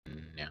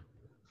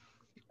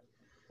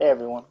Hey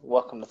everyone,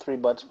 welcome to Three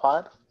Buds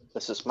Pod.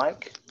 This is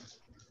Mike.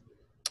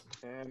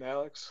 And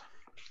Alex.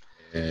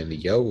 And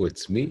yo,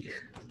 it's me.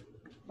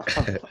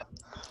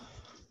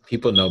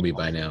 People know me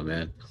by now,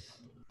 man.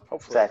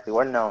 Hopefully. Exactly,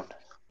 we're known.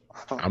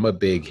 I'm a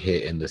big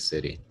hit in the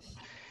city.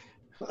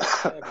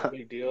 Yeah,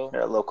 big deal.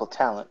 You're a local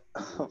talent.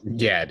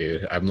 Yeah,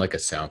 dude. I'm like a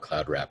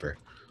SoundCloud rapper.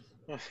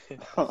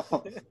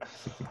 Oh,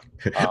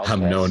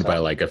 I'm okay, known so- by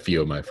like a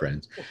few of my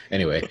friends.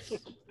 Anyway,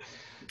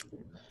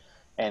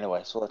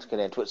 Anyway, so let's get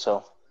into it.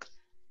 So,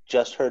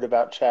 just heard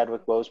about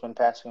Chadwick Boseman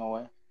passing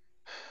away.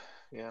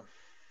 Yeah.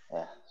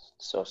 Yeah,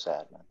 so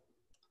sad, man.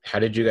 how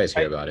did you guys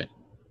hear about it?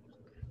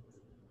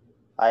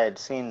 I had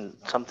seen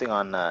something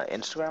on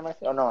Instagram, I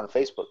think. Oh, no, on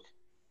Facebook.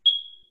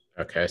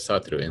 Okay, I saw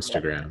it through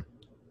Instagram.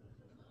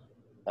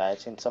 I had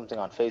seen something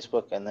on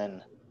Facebook, and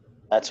then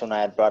that's when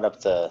I had brought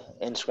up the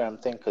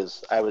Instagram thing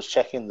because I was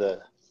checking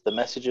the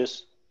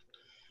messages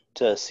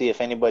to see if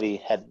any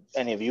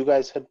of you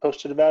guys had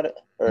posted about it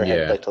or Yeah.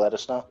 had like to let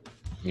us know.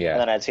 And Yeah,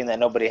 then I'd seen that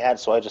nobody had,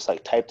 so I just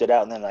like typed it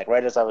out, and then like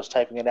right as I was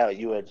typing it out,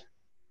 you had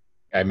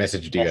I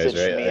messaged you guys,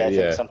 messaged right? me. I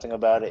Yeah, think something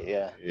about it.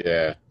 Yeah,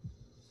 yeah.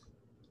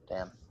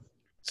 damn.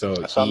 So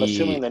I'm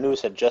assuming the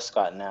news had just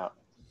gotten out.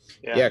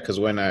 Yeah, because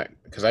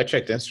I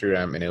checked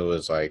Instagram and it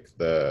was like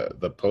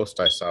the post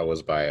I saw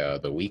was by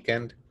The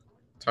Weeknd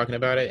talking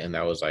about it, and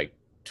that was like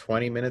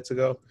 20 minutes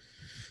ago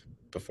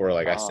before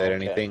like I said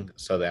okay. anything.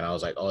 So then I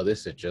was like, oh,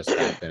 this had just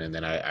happened, and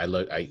then I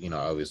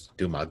always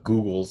do my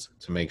Googles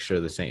to make sure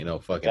this ain't no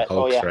fucking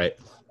Oh, hoax, yeah. right?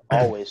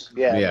 Always,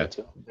 yeah, Yeah. me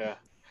too. Yeah.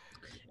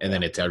 And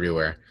then it's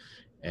everywhere.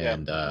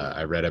 And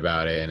I read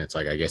about it, and it's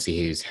like I guess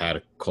he's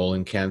had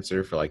colon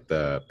cancer for like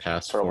the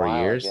past For a 4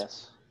 while, years. I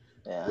guess.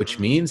 Yeah. Which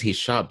means he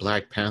shot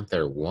Black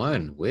Panther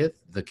 1 with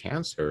the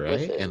cancer, right?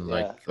 With it, and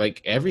yeah. like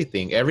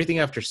everything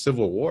after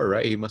Civil War,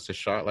 right? He must have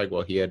shot like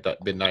he had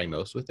been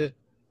diagnosed with it.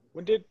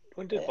 When did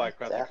Yeah, Black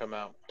Panther exactly. come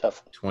out?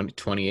 Tough.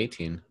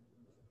 2018.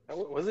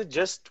 Was it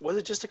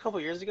just a couple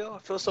years ago? I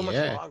feel so much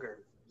Yeah. longer.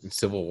 And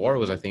Civil War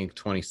was I think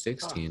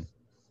 2016.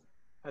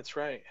 That's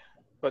right.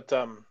 But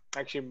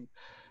actually,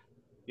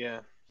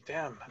 yeah,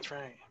 damn, that's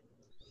right.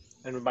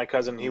 And my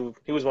cousin, he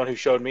was one who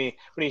showed me.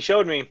 When he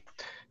showed me,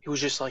 he was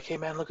just like, "Hey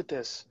man, look at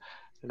this,"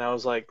 and I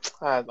was like,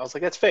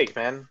 "That's fake,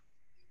 man."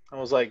 I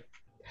was like,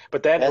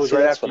 but then it was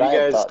right That's after what you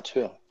I had guys. thought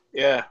too.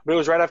 Yeah, but it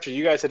was right after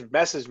you guys had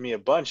messaged me a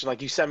bunch and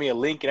like you sent me a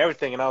link and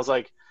everything, and I was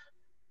like,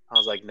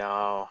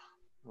 no,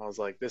 I was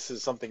like, this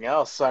is something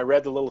else. So I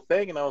read the little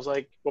thing and I was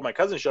like, well, my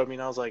cousin showed me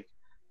and I was like,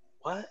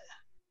 what?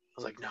 I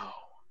was like, no.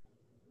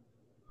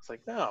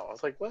 I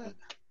was like, what?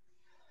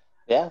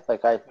 Yeah,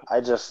 like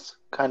I just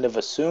kind of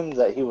assumed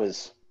that he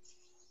was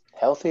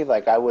healthy.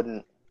 Like I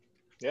wouldn't,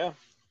 Yeah,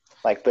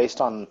 like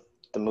based on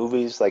the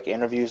movies, like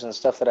interviews and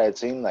stuff that I had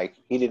seen, like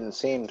he didn't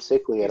seem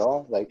sickly at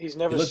all. Like he's He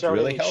never looked shown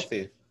really any.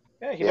 healthy.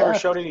 Yeah, he Yeah. never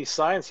showed any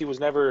signs. He was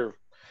never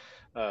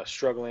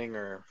struggling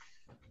or.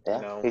 yeah,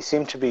 You know. he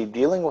seemed to be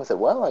dealing with it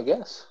well, I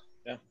guess.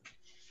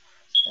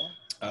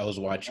 I was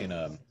watching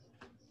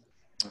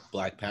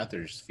Black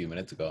Panthers a few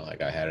minutes ago.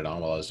 Like I had it on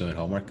while I was doing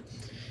homework,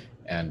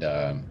 and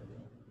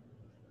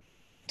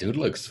dude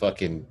looks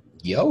fucking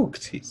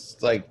yoked. He's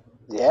like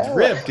Yeah,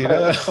 ripped, you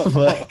know.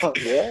 Like,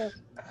 yeah.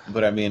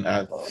 but I mean,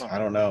 I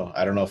don't know.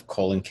 I don't know if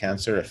colon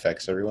cancer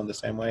affects everyone the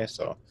same way.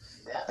 So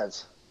Yeah,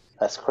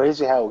 that's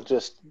crazy how it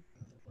just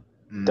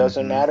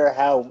doesn't matter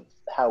how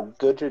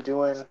good you're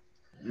doing,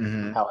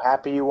 Mhm. how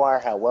happy you are,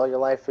 how well your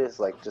life is.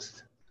 Like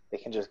just they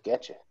can just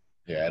get you.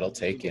 Yeah, it'll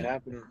take It can you.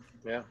 happen.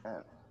 Yeah.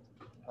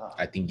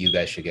 I think you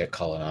guys should get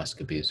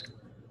colonoscopies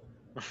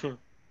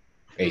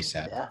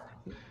ASAP. Yeah,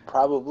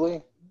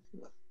 probably.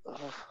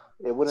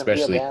 It wouldn't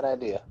Especially- be a bad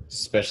idea.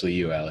 Especially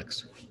you,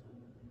 Alex.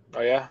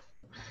 Oh yeah.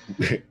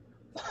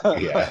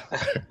 Yeah.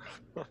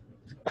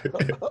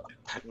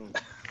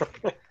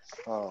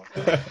 Oh,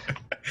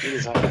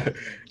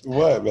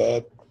 What,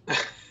 man?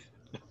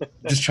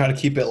 Just trying to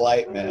keep it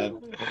light,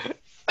 man.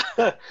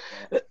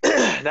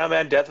 Now,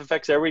 man, death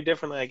affects everybody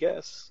differently, I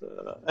guess.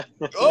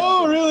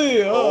 Oh,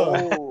 really?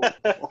 Oh.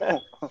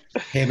 oh.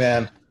 Hey,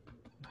 man.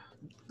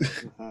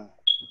 Mhm.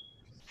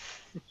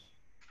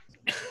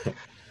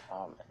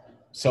 Oh, man.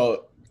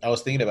 So I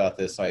was thinking about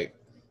this. Like,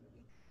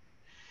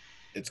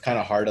 it's kind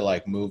of hard to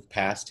like move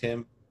past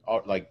him,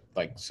 like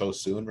so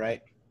soon,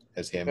 right?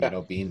 As him, Yeah. you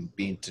know, being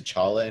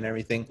T'Challa and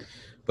everything.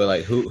 But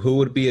like, who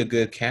would be a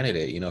good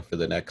candidate, you know, for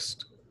the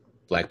next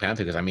Black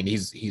Panther? Because I mean,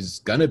 he's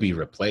gonna be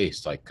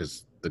replaced, like,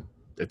 because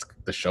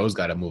the show's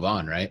got to move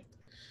on, right?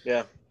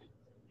 Yeah.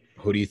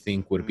 Who do you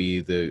think would be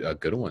a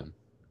good one?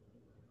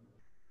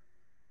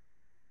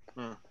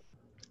 Hmm.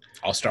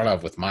 I'll start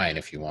off with mine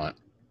if you want.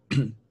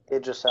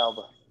 Idris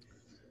Elba.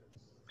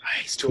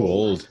 He's too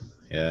old.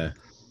 Yeah.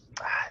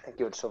 I think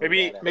it would still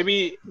Maybe,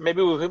 be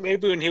badass.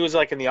 maybe when he was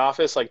like in the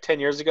office like 10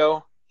 years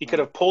ago, he could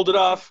have pulled it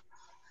off.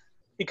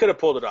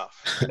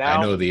 Now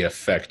I know the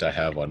effect I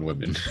have on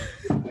women.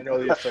 I know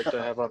the effect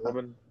I have on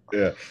women.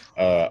 Yeah.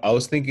 I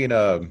was thinking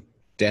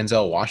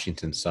Denzel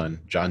Washington's son,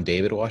 John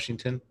David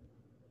Washington,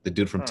 the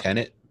dude from Huh.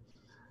 Tenet.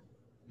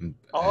 And,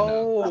 I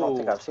don't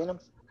think Oh, I've seen him.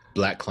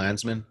 Black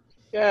Klansman.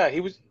 Yeah, he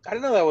was. I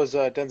didn't know that was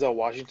Denzel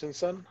Washington's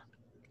son.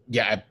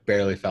 Yeah, I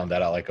barely found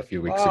that out like a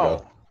few weeks ago.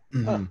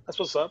 Wow. Huh, hmm that's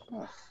what's up.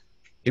 Huh,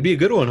 He'd be a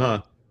good one,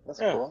 huh? that's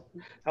Yeah. cool.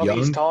 I don't think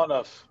he's Young, tall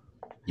enough.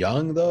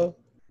 young though.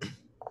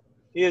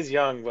 He is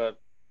young, but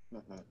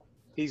Hmm.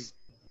 he's.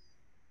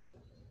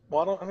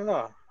 Well, I don't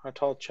know how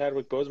tall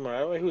Chadwick Boseman. I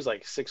know he was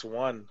like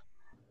 6'1",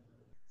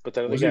 but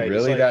the other Was he guy, he's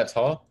really like, that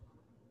tall?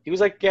 he was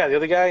like, yeah, the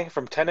other guy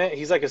from Tenet,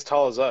 he's like as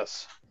tall as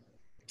us.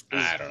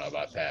 I don't know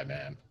about that,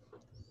 man.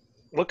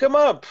 Look him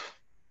up.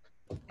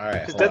 All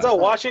right, Because hold on.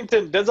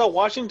 Denzel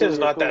Washington is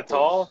not that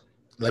tall.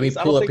 Let me I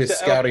don't pull up think his that- I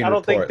don't- scouting I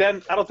don't think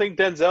report. I don't think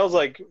Denzel's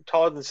like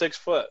taller than 6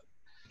 foot.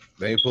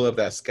 Let me pull up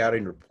that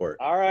scouting report.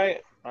 All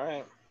right.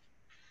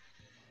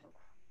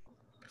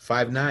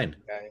 5'9".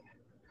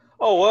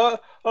 Oh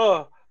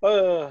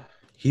what?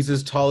 He's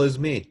as tall as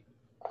me.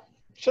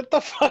 Shut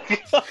the fuck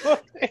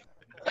up.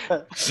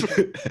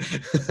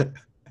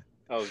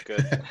 That was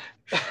good.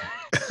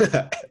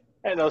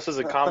 I know this is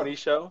a comedy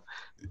show.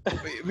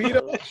 You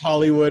know,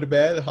 Hollywood,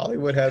 man.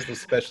 Hollywood has the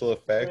special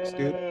effects,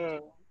 dude.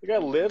 They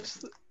got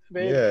lifts,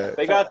 man. Yeah.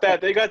 They got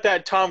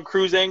that Tom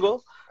Cruise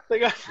angle. They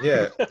got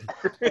Yeah.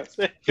 Cruise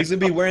angle. He's gonna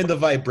be wearing the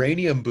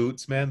vibranium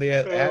boots, man. They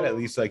add at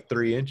least like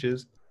 3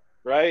 inches.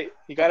 Right?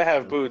 You gotta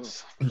have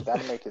boots.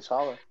 Gotta make it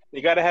taller.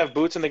 You gotta have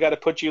boots, and they gotta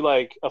put you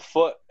like a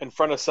foot in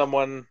front of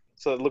someone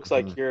so it looks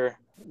like you're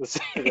the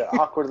same. You get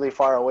awkwardly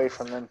far away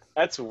from them.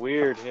 That's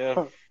weird.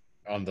 Yeah.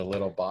 On the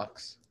little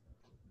box.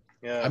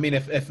 Yeah. I mean,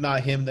 if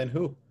not him, then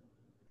who?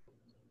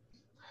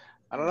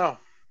 I don't know.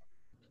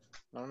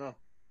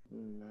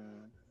 Mm,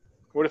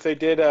 What if they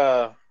did?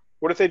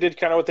 What if they did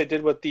kind of what they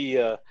did with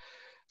the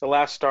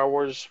last Star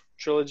Wars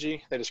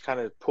trilogy? They just kind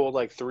of pulled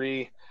like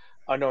 3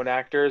 unknown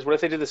actors. What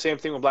if they did the same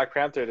thing with Black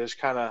Panther? They just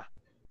kind of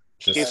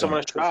Just gave some,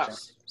 someone a shot.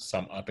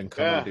 some up and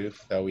coming Yeah. dude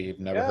that we've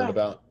never Yeah. heard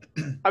about.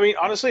 I mean,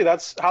 honestly,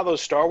 that's how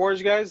those Star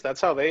Wars guys. That's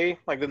how they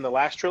like in the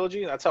last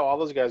trilogy. That's how all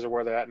those guys are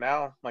where they're at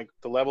now. Like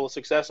the level of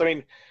success. I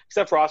mean,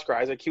 except for Oscar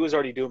Isaac, he was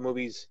already doing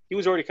movies. He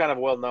was already kind of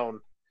well known.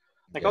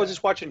 Like I was Yeah.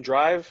 just watching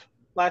Drive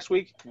last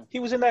week. He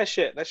was in that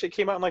shit. That shit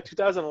came out in like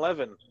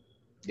 2011.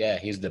 Yeah,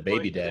 he's the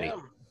baby Like, daddy.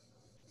 damn.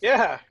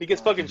 Yeah, he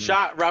gets fucking Mhm.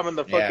 shot robbing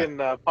the Yeah.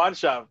 fucking pawn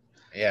shop.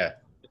 Yeah,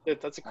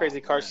 That's a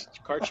crazy car chase.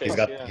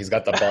 he's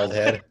got the bald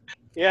head,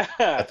 Yeah,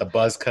 got the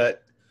buzz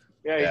cut.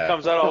 yeah. He yeah.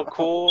 comes out all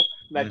cool.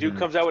 And that dude Mhm.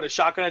 comes out with a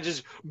shotgun and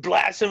just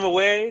blasts him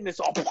away, and it's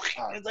all.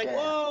 It's like, damn.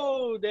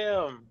 whoa,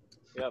 damn.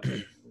 Yep.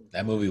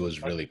 That movie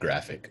was really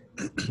graphic.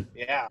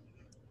 Yeah.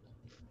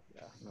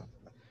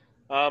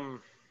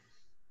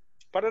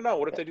 But I don't know.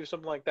 What if they do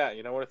something like that?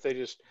 You know, what if they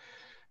just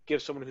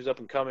give someone who's up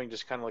and coming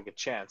just kind of like a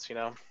chance? You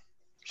know,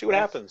 see what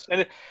happens.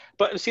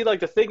 But see, like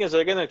the thing is,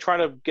 they're gonna try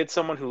to get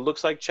someone who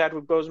looks like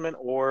Chadwick Boseman,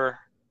 or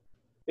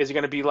is it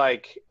gonna be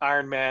like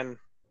Iron Man,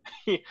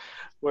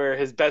 where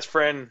his best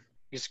friend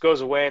just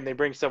goes away and they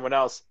bring someone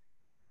else,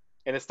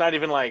 and it's not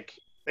even like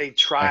they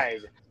tried.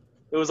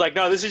 It was like,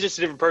 no, this is just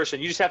a different person.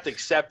 You just have to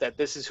accept that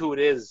this is who it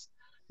is.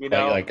 You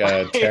know, Like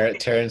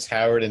Terrence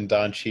Howard and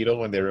Don Cheadle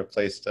when they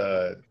replaced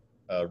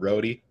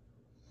Rhodey,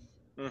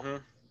 hmm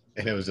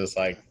and it was just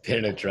like they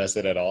didn't address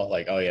it at all.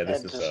 Like, oh yeah,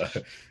 this And is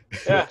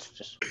Yeah.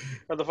 Just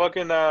Or the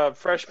fucking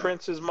Fresh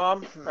Prince's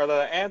mom, or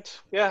the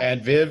aunt. Yeah,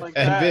 and Viv Like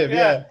and that, Viv,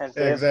 yeah. and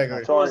yeah, exactly.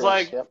 Notorious, It was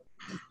like- yep.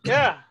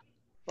 yeah,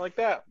 like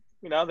that.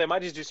 You know, they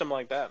might just do something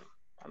like that.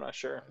 I'm not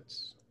sure.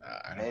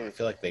 I don't know. I Maybe.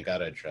 feel like they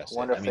gotta address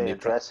Wonder it. I if mean, they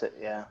address it.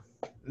 Yeah.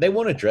 they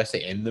won't address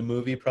it in the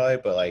movie probably,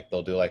 but like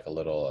they'll do like a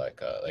little like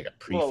a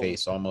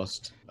preface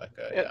almost like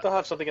a Yeah, they'll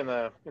have something in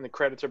the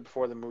credits or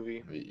before the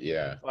movie.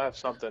 yeah. They'll have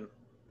something.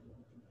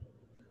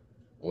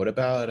 What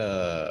about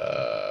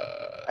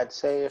I'd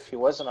say if he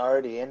wasn't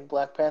already in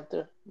Black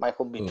Panther,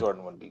 Michael B. Who?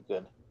 Jordan would be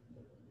good.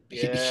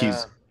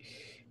 Yeah.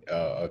 oh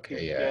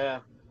okay yeah. Yeah.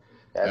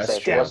 Yeah, I'd That's say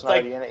if true. he It's wasn't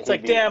like, already in it, it's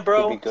like, damn, he'd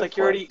bro. be It's good like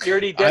for you're it.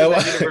 already dead in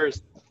that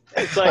universe.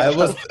 It's like, I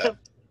almost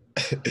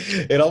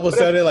it almost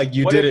sounded like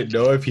you what if- didn't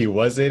know if he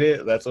was in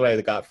it. That's what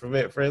I got from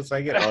it for a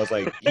second. I was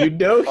like, you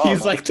know, Oh, he's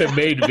no. like the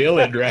main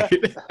villain, right?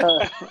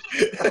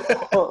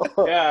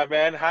 yeah,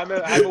 man. Jaime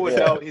would Yeah.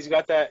 know. He's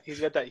got that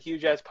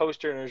huge ass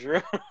poster in his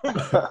room.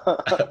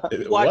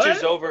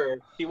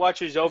 He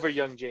watches over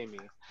young Jamie.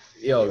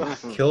 Yo,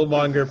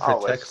 Killmonger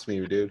Always. protects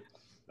me, dude.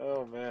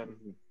 Oh man.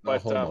 No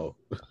But, homo.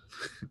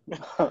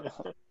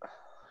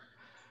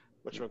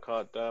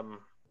 Whatchamacallit?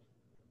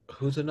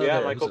 Who's another?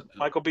 Yeah,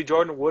 Michael B.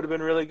 Jordan would have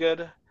been really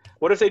good.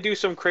 What if they do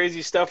some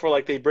crazy stuff where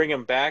like they bring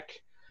him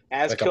back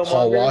as like Killmonger? a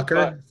Paul Walker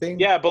but- thing?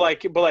 yeah, but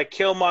like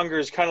Killmonger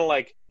is kind of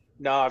like,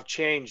 nah, I've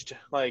changed.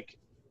 Like,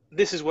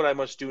 this is what I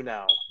must do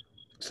now.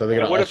 So they're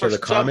gonna What if alter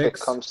the for something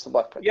comics? comes to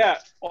Black Panther. Yeah,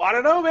 well, I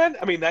don't know, man.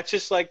 I mean, that's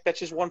just one It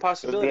would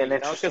possibility. be an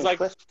Because interesting like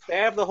twist. they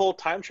have the whole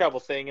time travel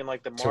thing in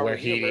like the to Marvel where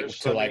he universe.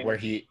 to so, I like mean, where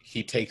he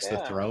takes the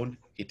Yeah. throne.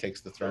 He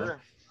takes the throne.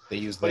 sure. They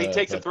use But he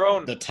takes the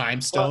throne. The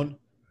time stone.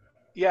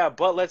 Yeah,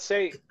 but let's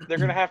say they're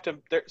gonna have to.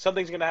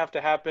 Something's gonna have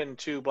to happen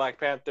to Black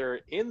Panther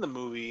in the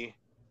movie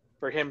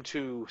for him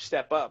to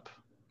step up.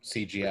 For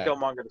CGI.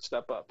 Killmonger to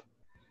step up.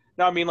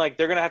 No, I mean like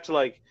they're gonna have to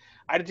like.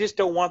 I just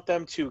don't want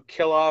them to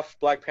kill off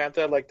Black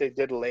Panther like they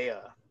did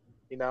Leia.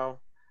 You know,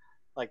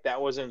 Like that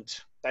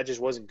just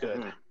wasn't good.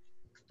 Mhm.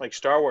 Like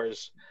Star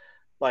Wars,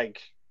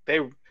 like they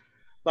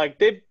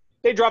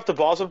they dropped the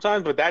ball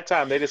sometimes, but that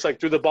time they just like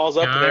threw the balls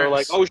up and they were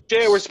like, "Oh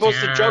shit, we're supposed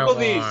to Star juggle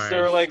these." They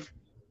were Wars. like,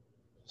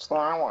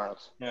 Star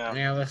Wars. "Yeah,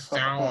 Yeah, the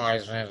Star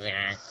Wars was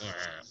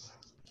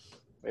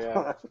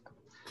yeah."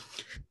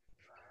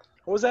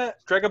 What was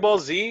that? Dragon Ball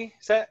Z?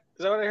 Is that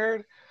what I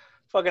heard?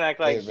 Fucking act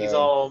like Hey, he's man.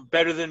 all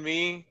better than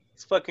me.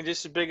 He's fucking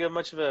just as big a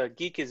much of a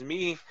geek as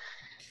me.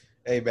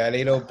 Hey, man,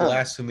 ain't no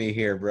blasphemy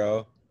here,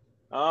 bro.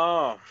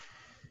 Oh.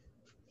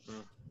 Hmm.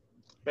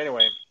 But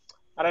anyway,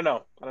 I don't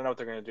know. I don't know what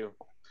they're gonna do.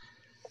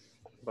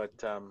 But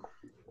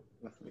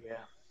yeah.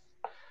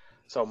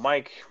 So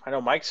Mike, I know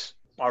Mike's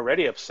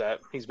already upset.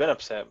 He's been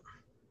upset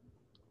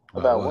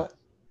About what?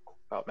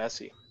 about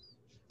Messi.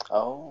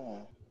 Oh,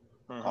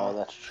 Mhm.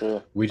 that's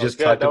true. We That was just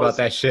good. talked That about was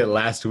that shit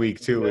last week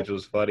too, good. which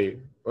was funny.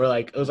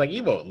 It was like, he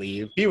won't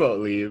leave. He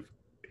won't leave.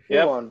 He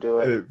Yep. won't do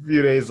And it. a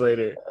few days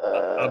later,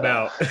 I'm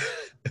out.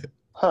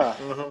 Huh.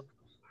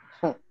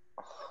 Mhm.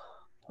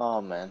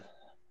 Oh man.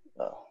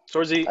 Oh. So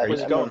where's he I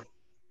going? mean,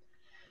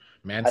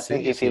 Man I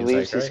think City if he seems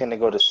leaves, like, he's right? gonna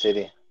go to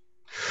City.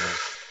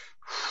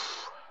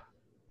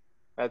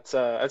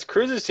 That's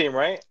Cruz's team,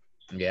 right?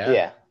 Yeah.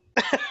 Yeah.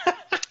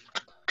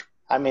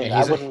 I mean, And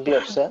I wouldn't be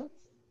upset.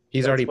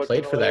 he's That's already fucking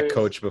played for that hilarious.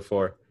 coach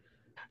before.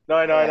 No,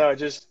 I Yeah. know.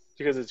 Just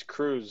because it's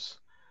Cruz.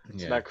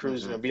 It's Yeah. not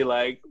Cruz Mhm. gonna be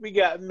like, we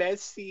got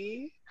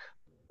Messi.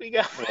 We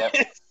got Yep.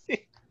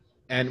 Messi.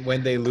 And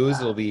when they lose,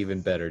 it'll be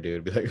even better,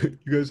 dude. Be like, you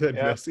guys had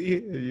Yeah. Messi?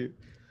 And you-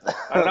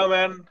 I don't know,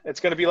 man. It's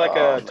gonna be like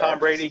Oh, a Tom man.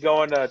 Brady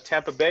going to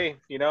Tampa Bay.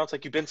 You know, it's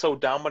like you've been so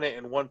dominant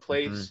in one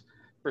place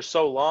for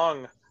so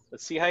long.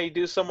 Let's see how you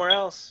do somewhere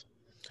else.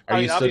 Are I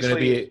you mean, still going to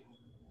obviously, be?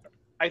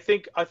 I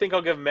think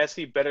I'll give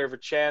Messi a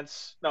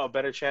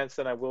better chance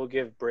than I will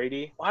give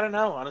Brady. Well, I don't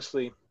know,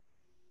 honestly.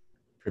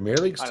 Premier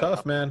League's I don't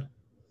tough, know. man.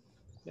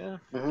 Yeah.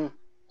 hmm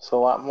It's a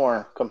lot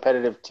more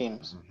competitive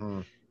teams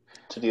Mhm.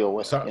 to deal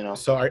with, So, you know.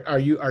 so are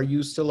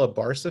you still a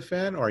Barca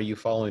fan, or are you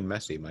following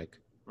Messi, Mike?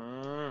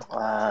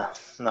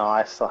 No,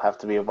 I still have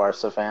to be a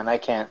Barca fan. I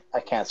can't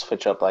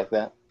switch up like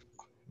that.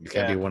 You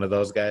can't be Yeah. one of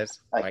those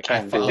guys. I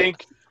can't do I it.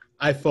 think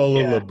I follow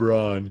Yeah.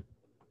 LeBron.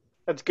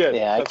 that's good.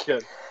 Yeah, That's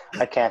good.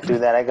 I can't do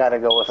that. I gotta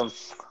go with them.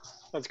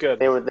 That's good.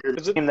 They're the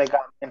Is it? team that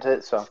got me into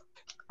it, so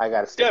I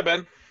gotta stay. Yeah,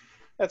 man.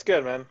 That's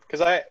good, man.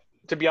 Because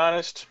to be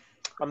honest,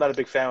 I'm not a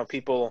big fan when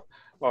people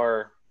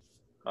are,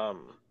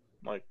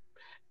 like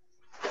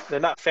they're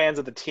not fans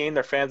of the team;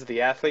 they're fans of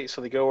the athlete.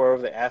 So they go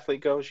wherever the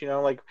athlete goes. You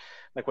know, like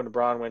when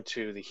LeBron went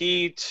to the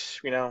Heat.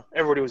 You know,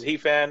 everybody was a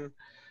Heat fan.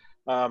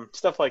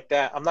 Stuff like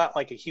that. I'm not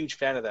like a huge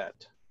fan of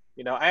that.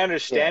 You know, I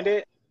understand Yeah.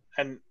 it,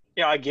 and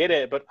I get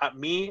it, but I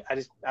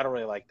don't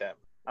really like that.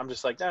 I'm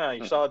just like, no,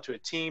 you're solid to a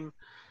team.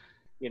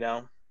 You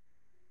know,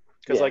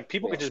 because Yeah, like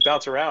people yeah. can just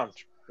bounce around.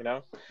 You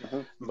know,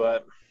 Mhm.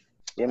 but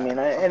I mean,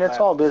 and it's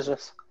all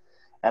business.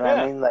 And I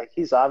Yeah. mean, like,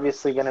 he's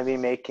obviously going to be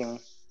making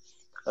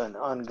an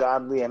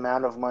ungodly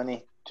amount of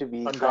money to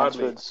be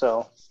transferred.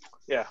 So,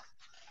 Yeah.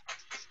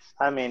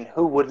 I mean,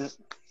 who wouldn't?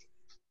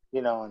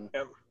 You know, and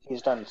Yep.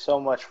 he's done so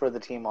much for the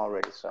team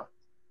already. So,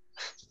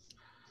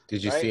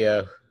 Did you Right.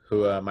 see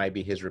who might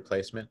be his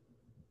replacement?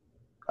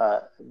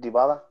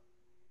 Dybala,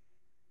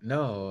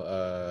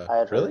 No. I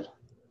had Really? heard.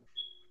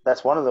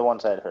 That's one of the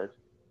ones I had heard.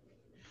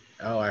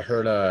 Oh, I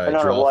heard No,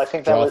 Joao, well, I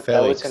think Joao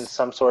that was in Felix.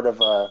 some sort of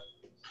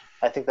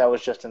I think that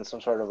was just in some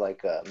sort of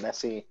like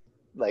Messi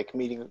like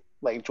meeting,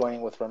 like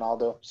joining with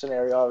Ronaldo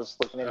scenario. I was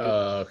looking into.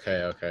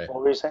 Okay.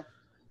 What were you saying?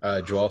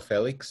 Joao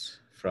Felix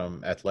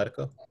from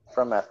Atletico.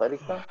 From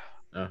Atletico?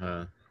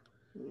 Uh-huh.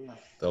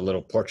 The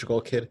little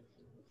Portugal kid.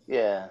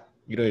 Yeah.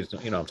 You know what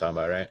I'm talking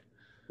about, right?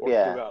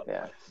 Portugal.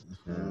 Yeah.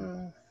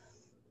 Mhm.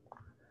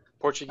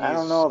 Portuguese. I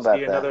don't know about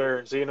that.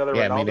 Is he another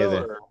Yeah, me Ronaldo?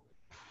 neither. Or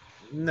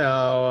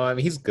No, I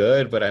mean he's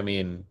good, but I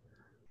mean,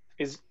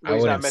 he's I not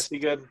wouldn't.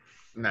 Messi good?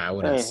 Nah, I I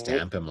wouldn't mean,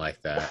 stamp him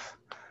like that.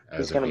 he's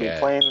As going of to be yet.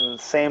 playing in the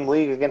same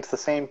league against the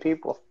same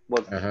people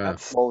with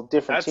That's different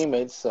that's-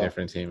 teammates. So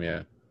Different team,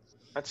 yeah.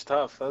 That's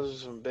tough. Those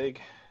are some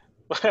big,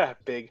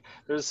 big.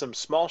 There's some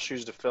small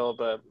shoes to fill,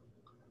 but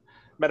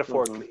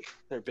metaphorically,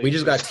 they're big. We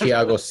just got shoes.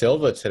 Thiago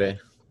Silva today.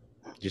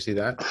 Did you see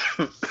that?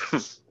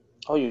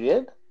 Oh, you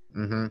did?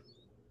 Mm-hmm.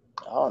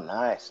 Oh,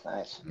 nice.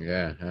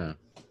 Yeah.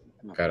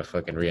 Gotta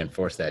fucking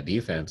reinforce that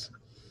defense.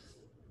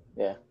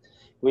 Yeah,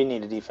 we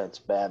need a defense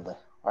badly.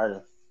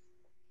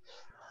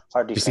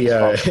 Our defense see, did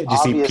you see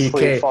obviously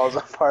PK? falls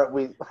apart.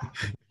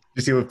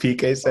 You see what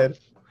PK said?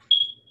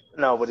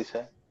 No, what did he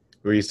say?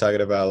 Where he's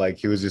talking about like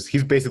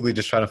he's basically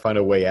just trying to find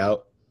a way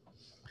out.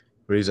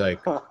 Where he's like,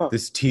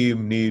 this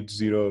team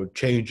needs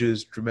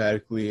changes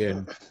dramatically,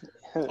 and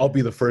I'll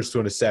be the first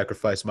one to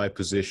sacrifice my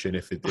position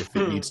if it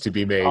needs to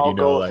be made. I'll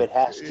go like, if it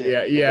has to.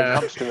 Yeah, If it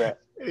comes to that.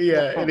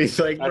 yeah. And he's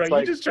like, bro, That's you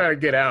like- just trying to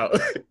get out.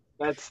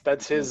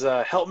 That's his.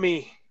 Help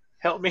me,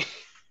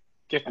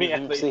 give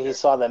me. See, he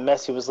saw that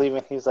Messi was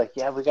leaving. He's like,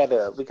 "Yeah, we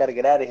gotta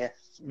get out of here."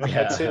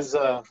 That's his.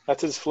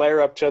 That's his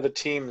flare up to other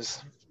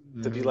teams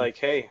to be Mhm. like,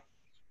 hey,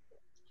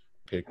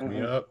 Pick me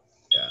Mhm. up.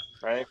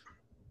 right?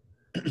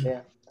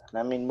 Yeah, and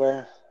I mean,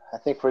 I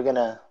think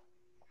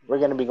we're we're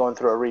going to be going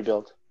through a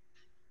rebuild.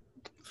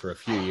 For a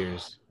few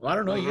years. Well, I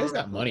don't know. You guys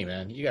got money,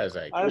 man. You guys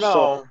like. I don't We're know.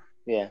 still-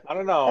 Yeah. I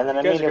don't know. And then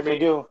You I guys mean, are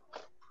gonna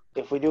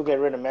if we do get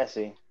rid of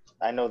Messi,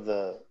 I know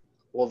the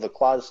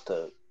clause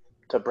to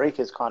break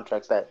his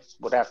contract that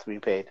would have to be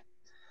paid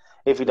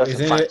if he doesn't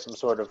Isn't find it- some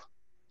sort of.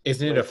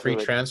 Isn't it way a free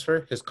through it.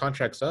 transfer? His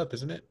contract's up,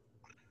 isn't it?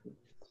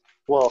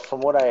 Well,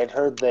 from what I had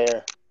heard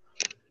there,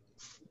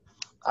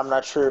 I'm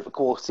not sure.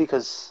 We'll see,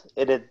 because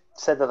it had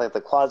said that like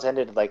the clause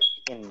ended like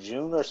in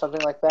June or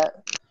something like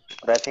that.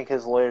 But I think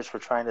his lawyers were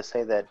trying to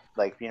say that,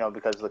 like, you know,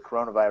 because of the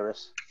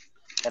coronavirus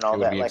and all It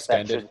would that, be like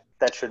extended?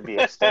 that should be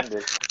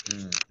extended.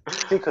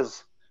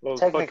 Because those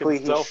technically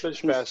fucking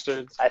selfish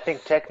bastards. I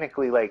think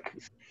technically, like,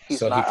 he's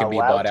So he not can be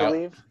allowed bought to out?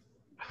 leave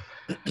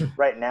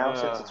right now,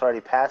 since it's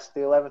already past the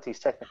 11th. He's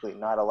technically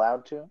not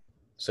allowed to.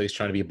 So he's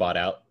trying to be bought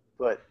out.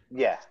 But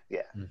yeah.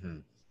 Mm-hmm.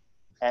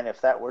 And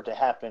if that were to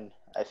happen,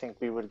 I think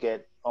we would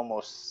get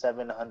almost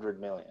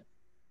 700 million.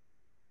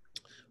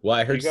 Well,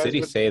 I heard You guys City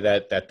would- say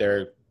that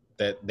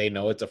they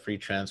know it's a free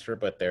transfer,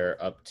 but they're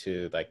up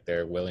to like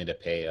they're willing to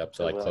pay up to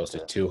They're like willing close to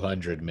to.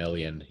 200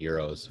 million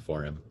euros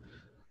for him.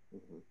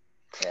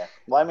 Yeah.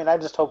 Well, I mean, I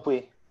just hope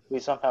we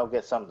somehow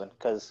get something,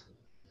 because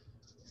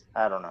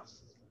I don't know.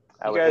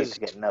 I You would hate guys- to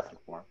get nothing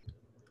for him.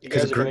 You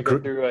guys are gonna Gr-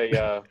 go through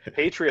a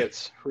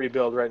Patriots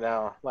rebuild right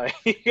now. Like,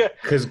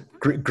 Because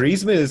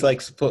Griezmann is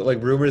like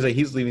rumors that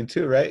he's leaving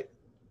too, right?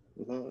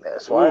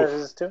 Suarez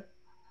is too.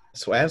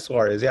 And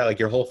Suarez, yeah, like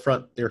your whole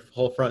front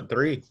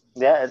three.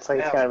 Yeah, it's like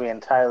it's Yeah. going to be an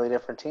entirely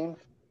different team.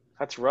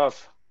 that's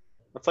rough.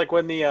 That's like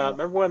when the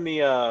remember when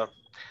the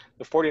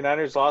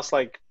 49ers lost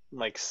like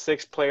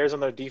 6 players on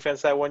their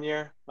defense that one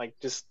year? Like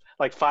just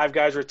like 5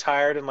 guys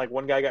retired and like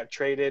 1 guy got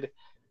traded.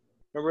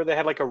 Remember they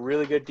had like a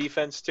really good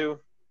defense too?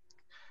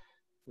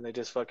 And they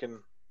just fucking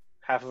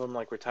half of them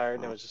like retired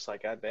and it was just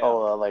like, God damn.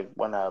 Oh, like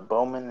when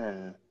Bowman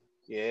and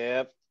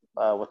Yep.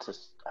 what's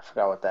his? I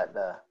forgot what that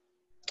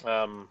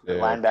Uh, the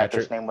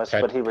linebacker's name was,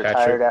 but he Patrick-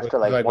 retired after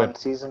like like one what-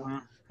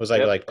 season. Was like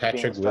Yep. like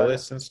Patrick Being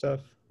Willis and stuff.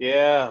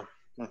 Yeah.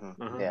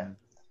 Mm-hmm. Yeah,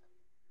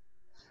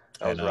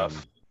 That was And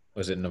rough.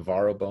 was it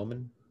Navarro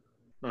Bowman?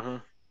 Mm-hmm.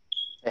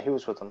 yeah, he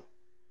was with them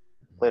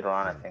later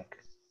on, I think.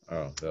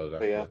 Oh, that was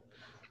But yeah.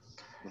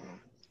 Mhm.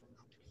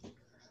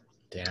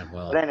 Damn.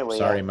 Well, But anyway,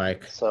 sorry, yeah.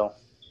 Mike. So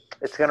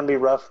it's gonna be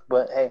rough,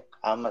 but hey,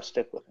 I'm gonna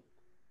stick with it.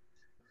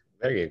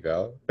 There you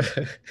go.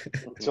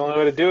 It's the only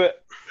way to do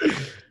it.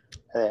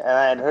 And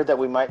I had heard that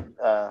we might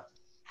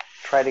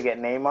try to get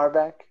Neymar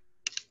back.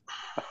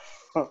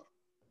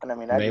 And I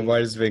mean,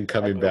 Neymar's been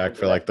coming I'd be back open to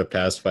for that. like the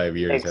past 5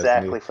 years.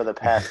 exactly for the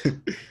past.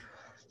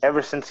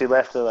 Ever since he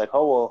left, they're like,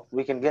 "Oh well,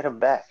 we can get him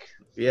back.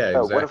 Yeah,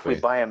 exactly. What if we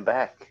buy him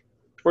back?"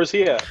 Where's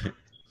he at?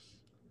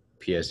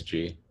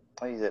 PSG.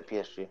 Oh, he's at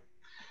PSG.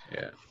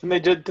 Yeah.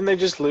 Didn't they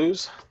just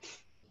lose?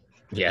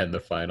 Yeah, in the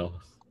final.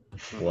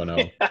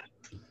 1-0.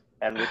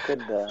 And we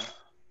could,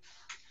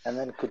 and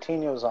then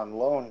Coutinho's on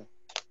loan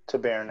to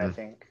Bayern, I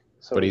think.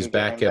 So But we he's could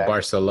get back him at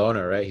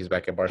Barcelona, right? He's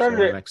back at Barcelona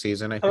Thunder- next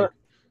season, I think.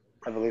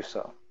 I believe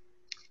so.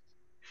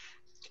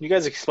 Can you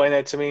guys explain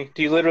that to me?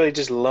 Do you literally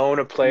just loan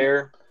a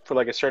player for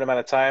like a certain amount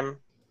of time?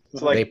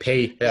 So like They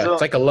pay, so-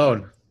 it's like a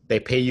loan. They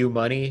pay you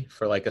money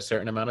for like a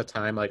certain amount of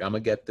time. Like, I'm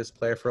going to get this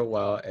player for a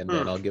while and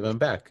then I'll give him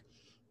back.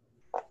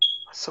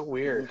 so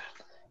weird.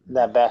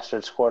 That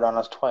bastard scored on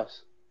us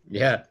twice.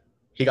 Yeah.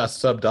 He got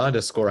subbed on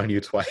to score on you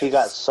twice. He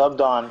got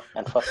subbed on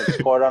and fucking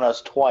scored on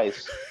us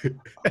twice,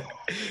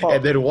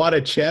 and then won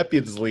a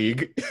Champions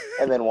League.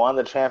 and then won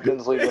the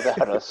Champions League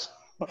without us.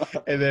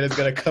 And then it's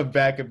going to come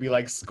back and be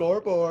like,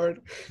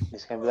 scoreboard.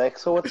 He's gonna be like,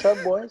 "So what's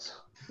up, boys?"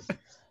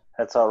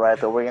 That's all right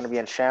though. We're gonna be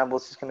in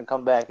shambles. He's gonna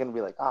come back and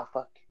be like, "Ah,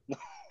 fuck."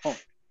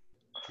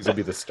 He's going to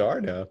be the star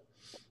now.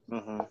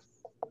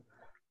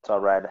 It's all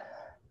right.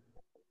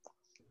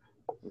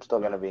 I'm still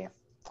gonna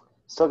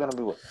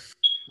be with.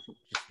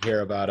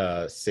 Hear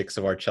about 6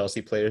 of our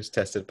Chelsea players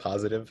tested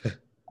positive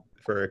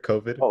for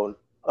COVID,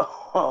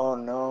 Oh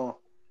no.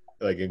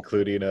 like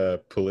including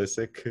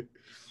Pulisic.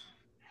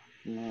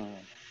 Mm.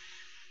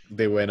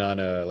 They went on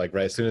like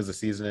right as soon as the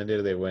season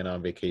ended, they went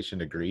on vacation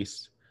to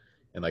Greece,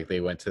 and like they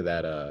went to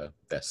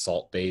that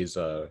Salt Bays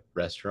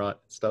restaurant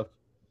and stuff.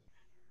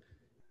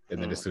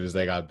 And then as soon as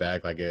they got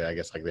back, like I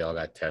guess like they all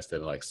got tested,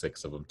 and like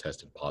 6 of them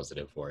tested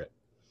positive for it.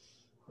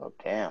 Oh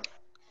damn.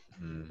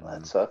 Mhm.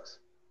 That sucks.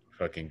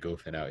 Fucking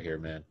goofing out here,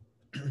 man.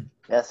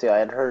 Yeah, see, I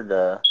had heard.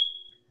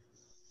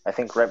 I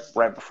think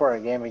right before our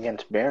game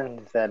against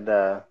Bayern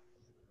that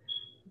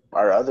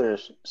our other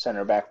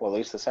center back, well, at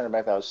least the center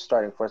back that was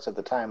starting for us at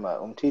the time,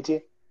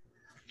 Umtiti,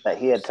 that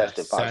he had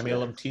tested positive.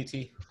 Samuel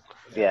Umtiti.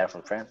 Yeah,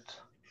 from France.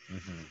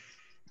 Mm-hmm.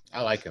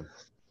 I like him.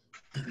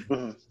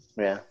 Mhm.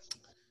 Yeah.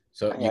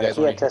 So Yeah, you guys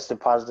he had want tested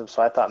positive,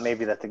 so I thought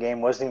maybe that the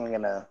game wasn't even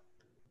gonna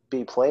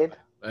be played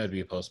that'd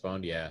be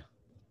postponed? Yeah,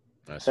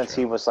 that's since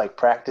true. he was like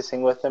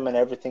practicing with them and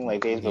everything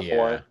like days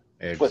before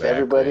Yeah, with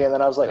everybody, and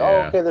then I was like, oh,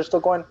 Yeah. okay, they're still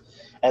going,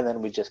 and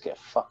then we just get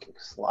fucking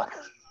slaughtered.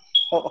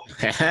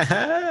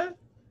 exactly.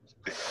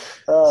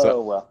 Oh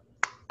So- well.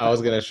 I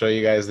was gonna show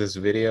you guys this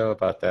video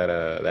about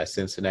that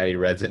Cincinnati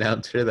Reds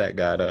announcer that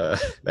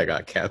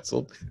got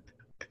canceled.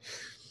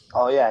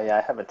 Oh yeah,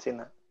 I haven't seen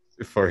that.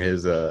 for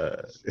his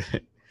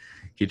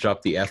he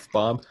dropped the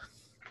F-bomb.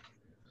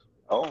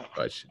 Oh.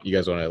 But you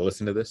guys want to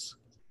listen to this?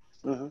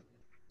 Mm-hmm.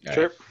 All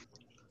Sure. right.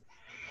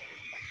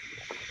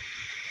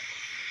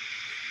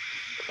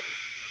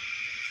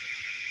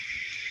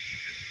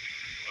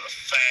 The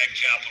fag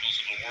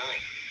capitals of the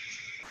world.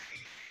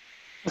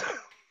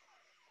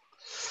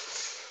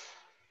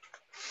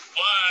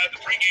 Live, the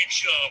pregame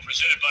show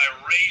presented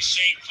by Ray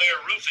St. Clair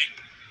Roofing.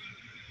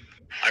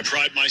 I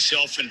pride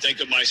myself and think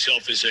of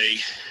myself as a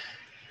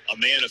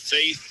man of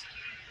faith.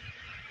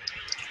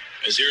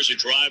 As there's a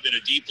drive in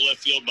a deep left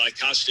field by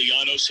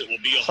Castellanos, it will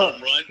be a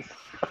home run.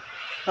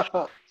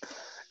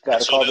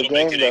 Gotta call the that'll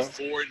make game it a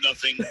though.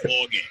 4-0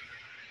 ball game.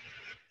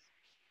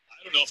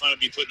 I don't know if I'm going to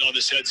be putting on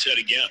this headset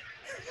again.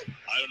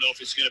 I don't know if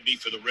it's going to be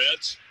for the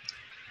Reds.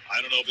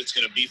 I don't know if it's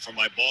going to be for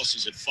my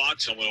bosses at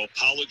Fox. I'm going to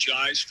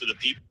apologize for the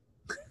people.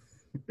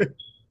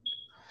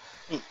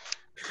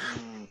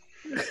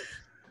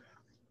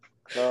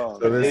 Oh,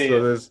 So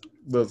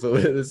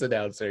man. this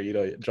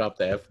announcer, dropped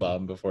the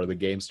F-bomb before the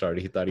game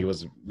started. He thought he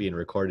wasn't being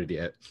recorded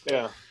yet.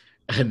 Yeah.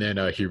 And then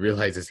he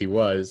realizes he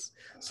was,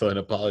 so then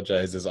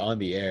apologizes on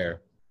the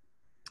air.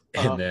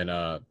 And then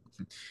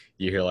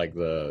you hear like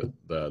the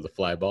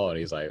fly ball, and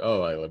he's like, "Oh,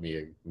 let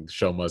me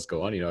show must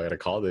go on. I got to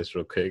call this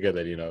real quick." And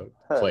then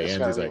play This is ends.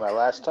 gonna He's be like, my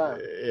last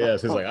time. "Yeah."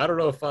 So he's like, "I don't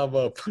know if I'm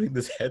putting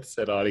this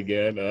headset on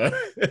again."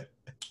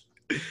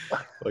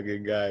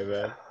 Fucking guy,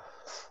 man.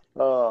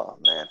 Oh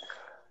man.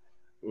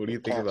 What do you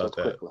think about Canceled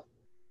that?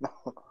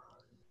 quickly.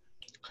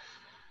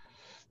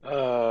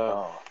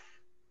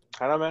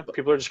 I don't know, man.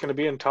 People are just gonna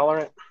be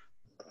intolerant.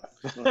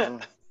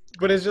 Mhm.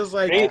 But it's just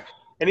like,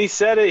 And he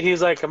said it.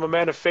 He's like, "I'm a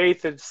man of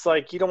faith." It's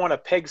like you don't want to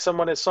peg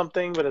someone as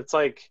something, but it's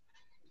like,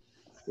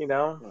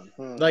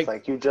 Mhm. Like, It's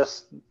like you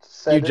just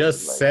said you it.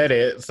 just like, said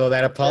it, so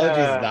that apology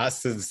Yeah. is not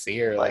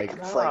sincere. Like- Like,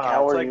 It's like,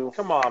 how it's are like, you-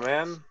 Come on,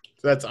 man.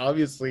 that's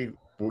obviously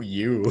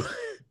you.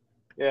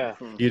 Yeah.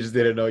 You just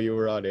didn't know you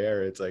were on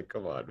air. It's like,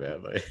 come on,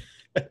 man. Like,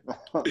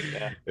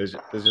 Yeah. it's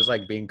just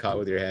like being caught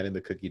with your hand in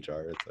the cookie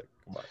jar. It's like,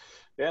 come on.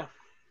 Yeah.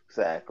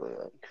 Exactly.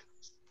 Like,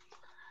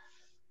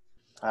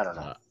 I don't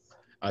know.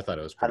 I thought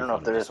it was I pretty don't know if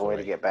funny, there is the a way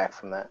to story. get back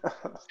from that.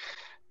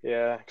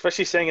 Yeah.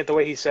 Especially saying it the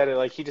way he said it.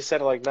 Like he just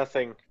said it like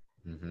nothing.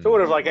 Mhm. If it would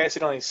have like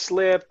accidentally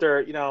slipped or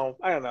I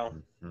don't know,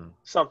 Mhm.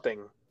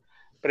 something.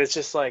 But it's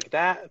just like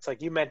that. It's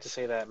like you meant to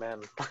say that,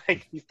 man.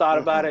 Like you thought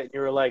about it and you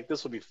were like,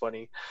 this would be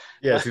funny.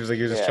 Yeah, it seems like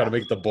you're just Yeah. trying to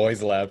make the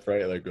boys laugh,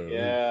 right? Like,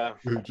 Yeah.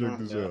 check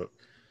this Yeah. out.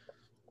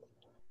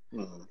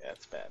 Mhm. Yeah,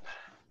 it's bad.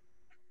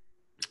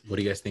 What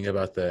do you guys think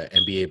about the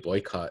NBA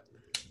boycott?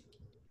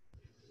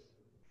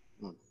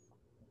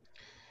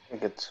 I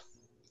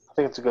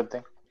think it's a good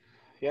thing.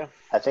 Yeah.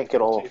 I think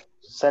it'll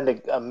send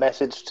a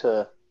message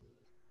to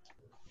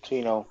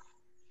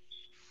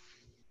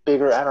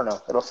bigger. I don't know.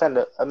 It'll send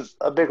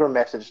a bigger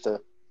message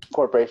to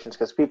corporations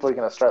because people are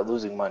going to start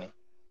losing money.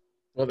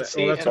 Well, that's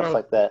that's what Stuff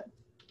like that.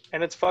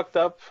 And it's fucked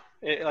up.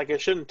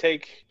 It shouldn't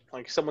take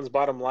like someone's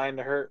bottom line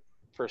to hurt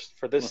for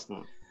this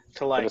Mhm. to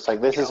But like. it's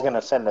like this is going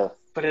to send a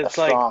But it's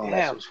like, strong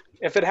damn, message.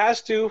 if it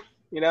has to,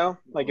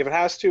 like if it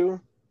has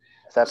to,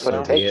 If that's what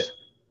So it be takes. it.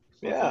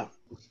 yeah,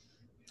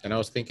 And I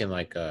was thinking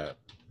like a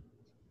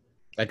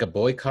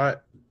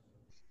boycott.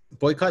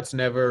 Boycotts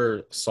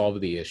never solve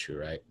the issue,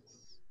 right?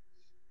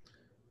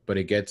 But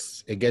it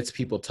gets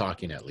people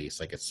talking at least.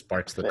 Like it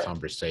sparks the Yeah.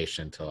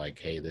 conversation to like,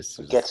 hey, this is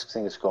It gets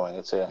things going.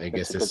 It it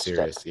gets a this good step.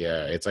 serious.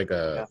 Yeah, it's like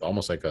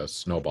almost like a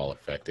snowball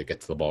effect. It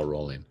gets the ball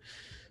rolling,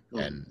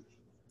 Mm. and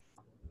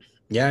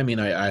yeah, I mean,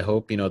 I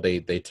hope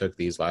they took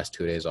these last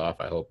 2 days off.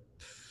 I hope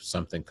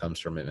something comes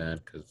from it,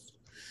 man, because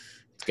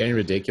it's getting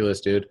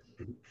ridiculous, dude.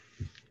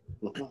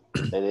 Mhm.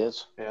 It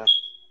is. yeah,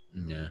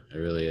 Yeah, it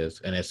really is,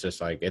 and it's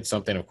just like it's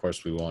something, of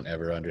course, we won't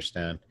ever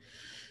understand.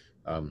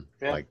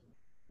 Yeah.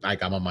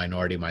 Like I'm a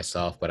minority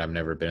myself, but I've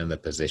never been in the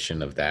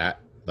position of that.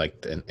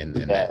 Like in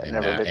Yeah, that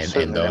never been- in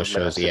certainly never those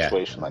been in a shows, yeah,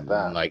 situation like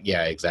that. like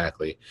yeah,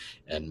 exactly.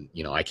 And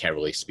I can't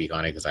really speak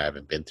on it because I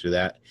haven't been through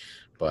that.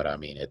 But I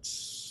mean,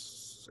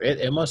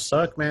 it must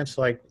suck, man, to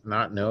like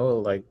not know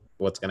like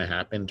what's gonna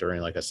happen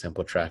during like a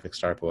simple traffic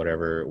stop or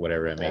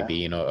whatever it may Yeah.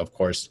 be. Of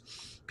course,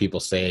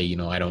 people say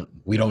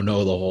we don't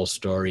know the whole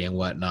story and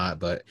whatnot,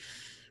 but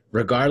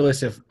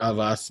regardless of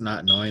us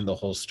not knowing the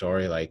whole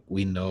story, like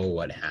we know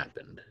what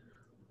happened.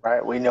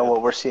 Right. We know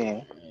what we're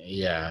seeing.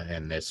 Yeah,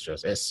 and it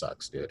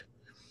sucks, dude.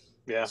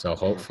 yeah. So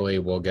hopefully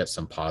we'll get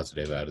some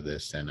positive out of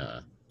this and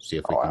see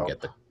if we Oh, I can hope.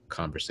 get the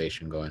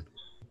conversation going.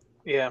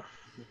 Yeah.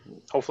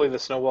 Hopefully the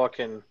snowball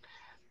can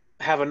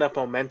have enough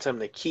momentum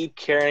to keep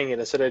carrying it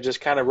instead of just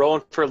kind of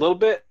rolling for a little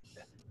bit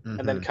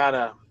and then Mhm. kind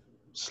of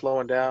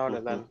slowing down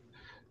and then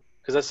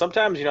because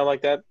sometimes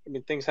like that. I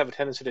mean, things have a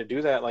tendency to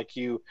do that. Like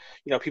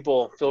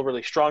people feel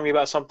really strongly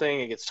about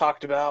something. It gets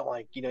talked about.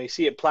 Like you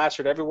see it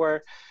plastered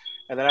everywhere,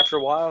 and then after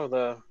a while,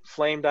 the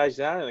flame dies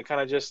down and it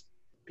kind of just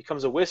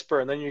becomes a whisper.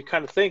 And then you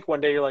kind of think one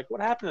day you're like,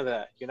 "What happened to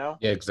that?"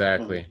 Yeah,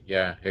 exactly.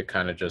 Yeah, it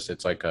kind of just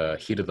it's like a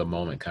heat of the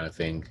moment kind of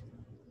thing.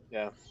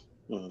 Yeah.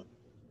 Mhm.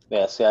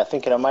 Yeah. See, I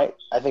think it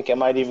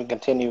might even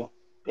continue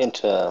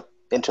into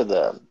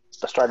the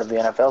the start of the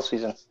NFL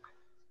season.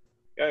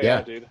 Oh, yeah,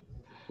 Yeah. dude.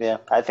 Yeah,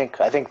 I think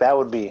that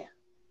would be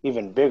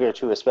even bigger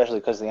too, especially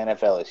because the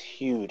NFL is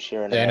huge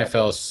here in The America.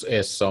 NFL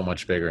is so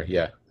much bigger.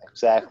 Yeah.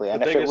 Exactly,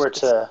 and if it were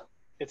to,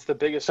 It's the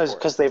biggest sport.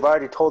 because they've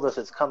already told us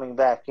it's coming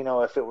back. You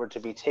know, if it were to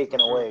be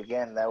taken away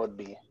again, that would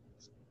be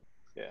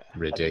Yeah.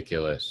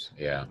 Ridiculous.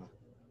 Yeah.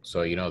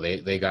 So, you know,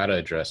 they got to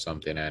address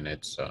something, and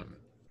it's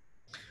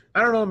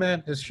I don't know,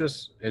 man. It's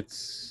just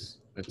it's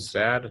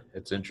sad.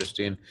 It's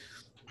interesting.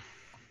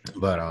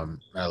 But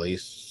at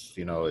least,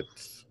 you know,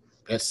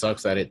 it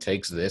sucks that it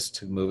takes this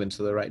to move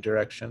into the right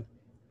direction.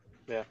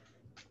 Yeah.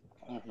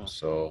 Mhm.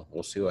 So,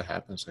 we'll see what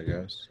happens, I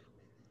guess.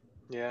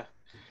 Yeah.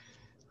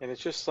 And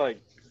it's just like,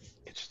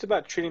 it's just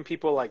about treating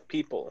people like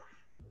people,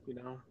 you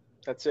know?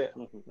 That's it.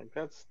 Mhm. Like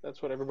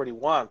that's what everybody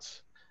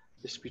wants,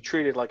 just to be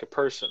treated like a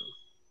person,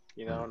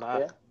 you know, not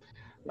Yeah.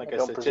 like I a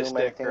don't presume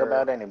statistic anything or,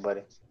 about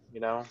anybody. you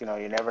know? You know,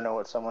 you never know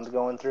what someone's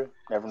going through.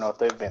 Never know what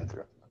they've been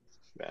through.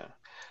 Yeah.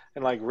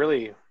 And like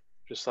really,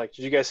 just like,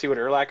 did you guys see what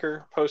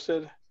Urlacher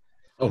posted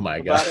Oh my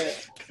about god.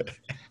 it?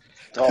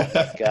 Oh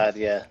my God,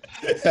 yeah.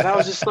 And I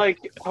was just like,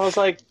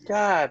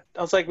 God,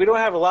 we don't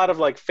have a lot of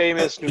like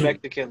famous New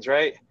Mexicans,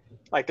 right?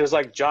 Like there's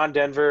like John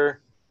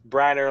Denver,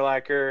 Brian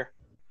Urlacher.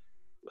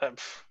 I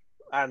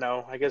don't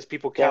know. I guess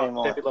people Tell me count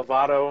more. Demi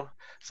Lovato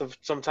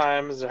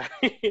sometimes,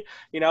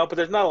 you know, but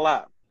there's not a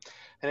lot.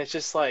 And it's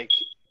just like,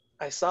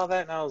 I saw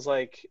that and I was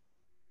like,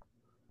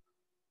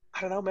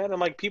 I don't know, man. I'm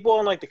like, people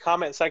in like the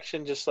comment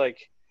section, just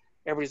like,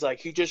 everybody's like,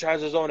 he just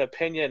has his own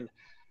opinion.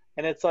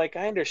 And it's like,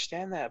 I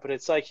understand that, but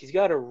it's like, he's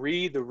got to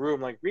read the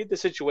room, like read the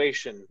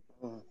situation,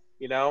 Mhm.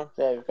 you know?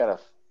 Yeah, you've got to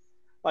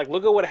Like,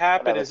 look at what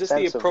happened. have a Is this the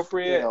sense of,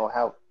 appropriate? you know,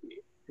 how.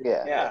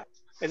 Yeah. Yeah.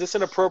 Is this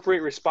an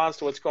appropriate response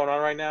to what's going on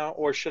right now?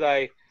 Or should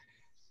I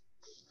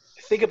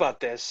think about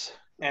this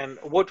and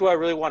what do I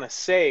really want to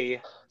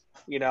say?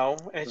 You know?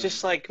 And it's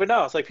just like, but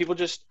no, it's like people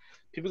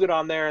get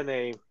on there and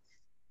they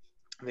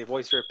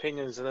voice their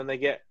opinions and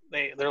then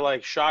they're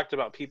like shocked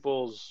about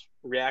people's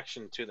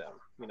reaction to them,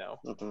 you know?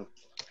 Mhm.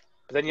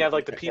 But then you have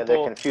like the Yeah, they're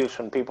people. confused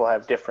when people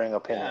have differing Yeah.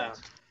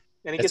 opinions.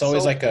 And It's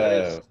always like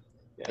politicized.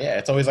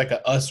 it's always like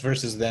a us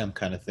versus them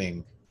kind of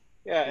thing.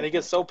 Yeah, and it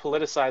gets so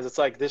politicized. It's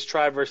like this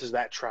tribe versus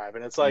that tribe,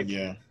 and it's like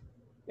yeah.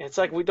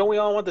 we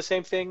all want the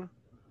same thing,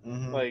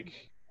 Mhm. like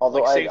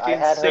Although like I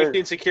had safety heard.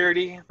 and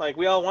security. Like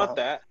we all want Uh-huh.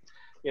 that,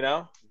 you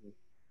know.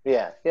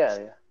 Yeah,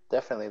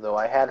 definitely. Though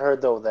I had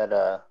heard though that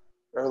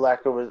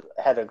Urlacher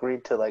had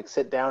agreed to like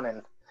sit down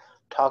and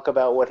talk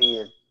about what he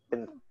had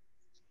been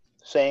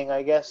saying,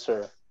 I guess,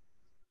 or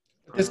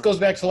This goes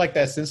back to like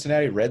that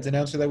Cincinnati Reds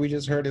announcer that we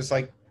just heard. It's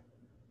like,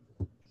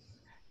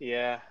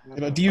 Yeah, you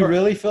know, do you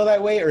really feel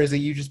that way, or is it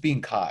you just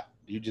being caught?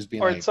 You just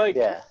being or like, it's like,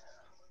 yeah,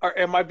 or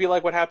it might be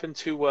like what happened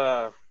to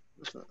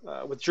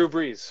with Drew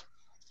Brees,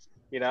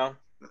 you know.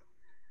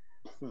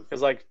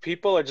 Because like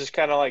people are just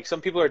kind of like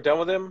some people are done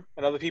with him,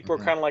 and other people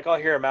Mhm. are kind of like, I'll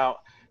hear him out.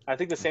 I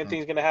think the same Mhm.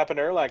 thing's gonna happen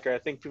to Urlacher. I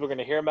think people are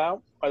gonna hear him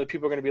out. Other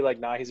people are gonna be like,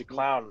 nah, he's a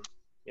clown,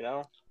 you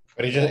know.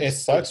 but it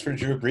sucks for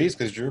Drew Brees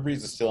because Drew Brees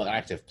is still an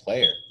active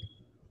player.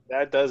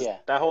 That does Yeah.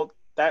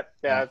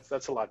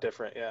 that's a lot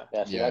different. Yeah.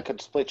 yeah. So Yeah. that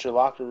could split your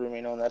locker room.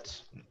 You know, and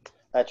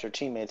that's your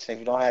teammates. And if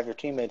you don't have your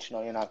teammates, you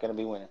know, you're not going to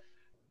be winning.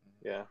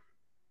 Yeah.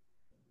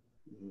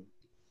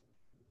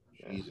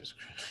 Jesus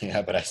Christ.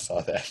 Yeah, but I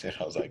saw that and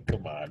I was like,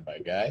 come on, my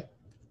guy.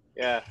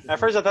 Yeah. At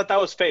first, I thought that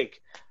was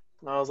fake.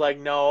 And I was like,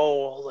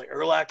 no, like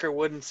Urlacher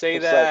wouldn't say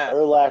It's that.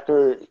 like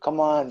Urlacher, come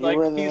on, you Like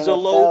were in the he's NFL. a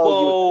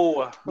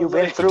Lobo. You've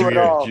been Like, through it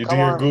all. You Come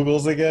do your on.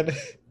 Googles again?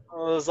 I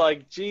was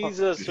like,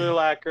 Jesus,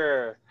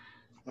 Urlacher.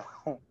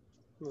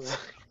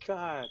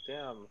 God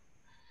damn.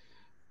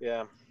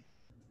 Yeah.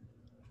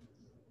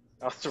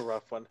 That was a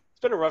rough one. It's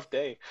been a rough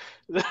day.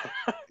 Yeah,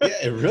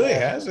 it really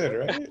has it,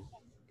 right?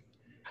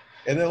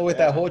 And then with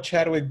that whole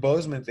Chadwick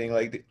Boseman thing,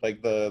 like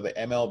the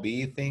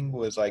MLB thing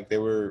was like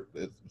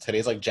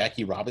today's like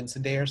Jackie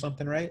Robinson Day or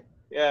something, right?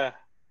 Yeah.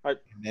 And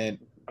then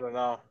I don't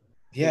know.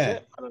 yeah, Is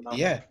it? I don't know.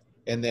 yeah,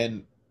 and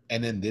then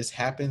this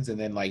happens, and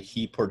then like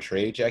he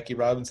portrayed Jackie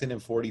Robinson in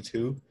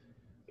 42.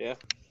 Yeah.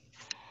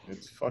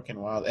 It's fucking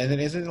wild. And then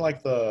isn't it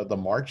like the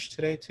march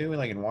today too,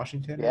 like in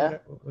Washington? Yeah.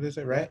 What is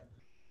it, right?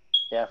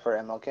 Yeah, for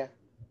MLK.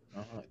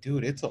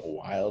 Dude, it's a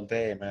wild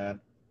day, man.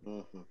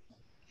 Mm-hmm.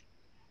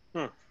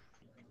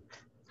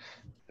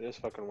 It is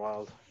fucking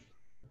wild.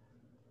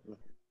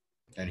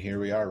 And here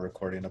we are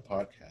recording a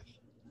podcast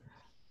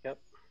Yep.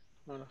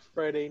 On a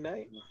Friday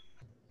night.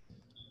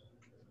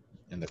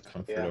 in the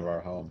comfort of our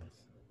home.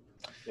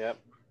 Yep.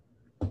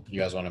 You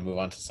guys want to move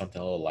on to something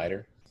a little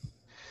lighter?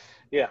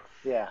 Yeah.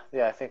 Yeah,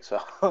 I think so.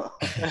 All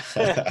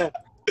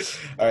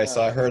right,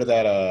 so I heard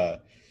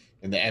that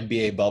in the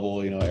NBA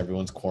bubble, you know,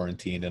 everyone's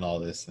quarantined and all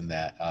this and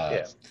that.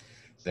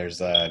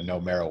 There's no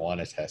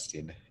marijuana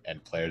testing,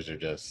 and players are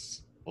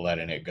just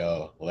letting it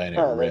go, letting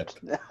it rip.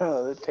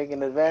 They're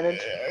taking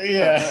advantage.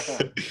 Yeah.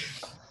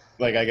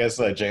 Like I guess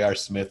J.R.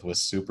 Smith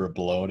was super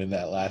blown in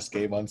that last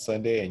game on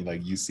Sunday, and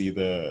like you see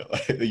the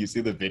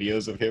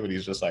videos of him, and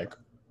he's just like,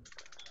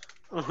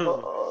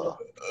 Oh.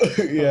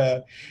 yeah.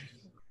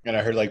 And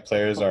I heard like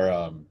players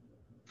are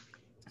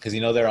because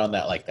they're on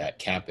that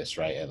campus,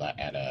 right, at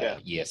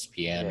ESPN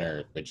Yeah.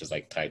 or which is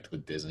like tied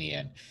with Disney,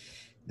 and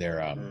they're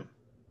Mhm.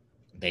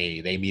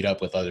 they meet up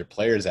with other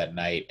players at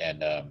night,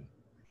 and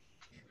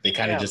they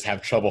kind of Damn. just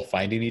have trouble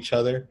finding each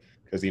other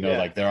because Yeah.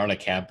 like they're on a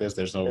campus,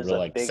 there's no There's real a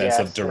like big sense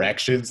of ass thing.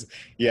 directions.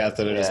 Yeah,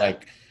 so they're just Yeah.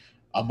 like,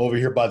 I'm over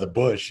here by the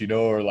bush,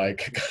 or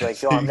like It's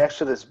like, yo, I'm next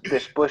to this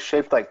bush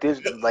shaped like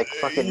this, like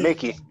fucking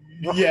Mickey.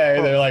 Yeah,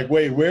 and they're like,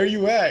 wait, where are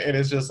you at? And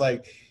it's just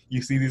like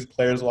you see these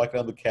players walking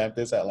on the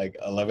campus at like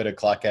 11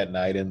 o'clock at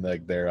night in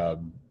like their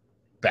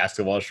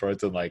basketball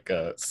shorts and like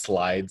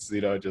slides,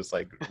 just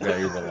like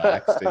very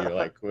relaxed. And you're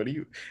like, what are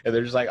you? And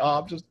they're just like, oh,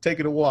 I'm just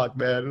taking a walk,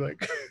 man.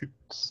 Like,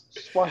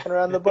 Just walking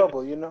around the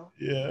bubble,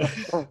 yeah.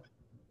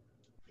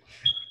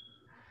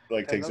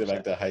 Like Yeah, takes no it back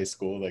shit. to high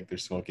school, like they're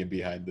smoking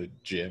behind the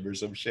gym or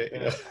some shit.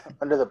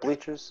 Under the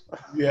bleachers.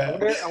 Yeah.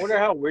 I wonder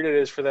how weird it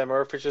is for them,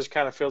 or if it just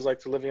kind of feels like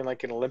they're living in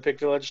like an Olympic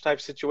Village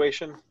type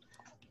situation.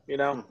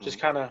 Just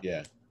kind of,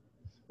 Yeah.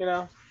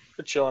 they're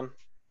chilling.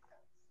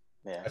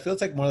 Yeah. I feel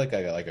it's like more like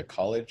a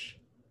college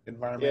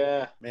environment.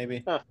 Yeah,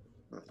 Maybe. Huh.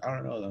 I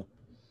don't know though.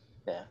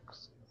 Yeah.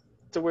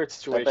 it's a weird I bet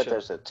situation.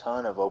 there's a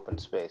ton of open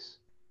space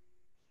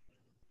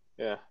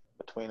Yeah,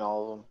 between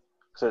all of them.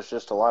 Because there's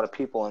just a lot of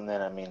people, and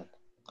then, I mean,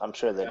 I'm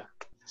sure that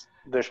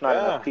there's not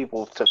enough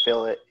people to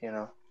fill it,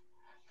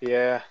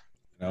 yeah,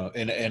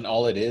 And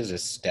all it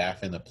is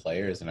staff and the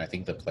players, and I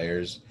think the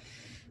players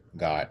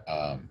got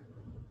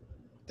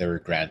they were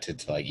granted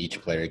to like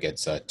each player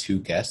gets 2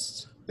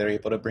 guests they're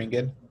able to bring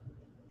in.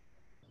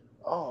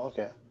 Oh,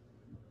 okay.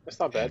 that's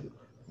not bad. And,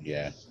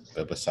 yeah,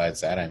 but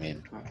besides that, I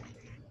mean,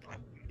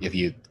 if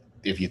you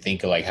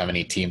think of like how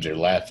many teams are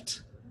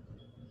left,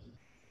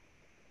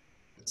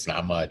 it's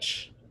not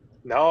much.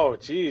 No,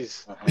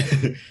 jeez,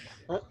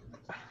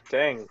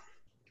 dang.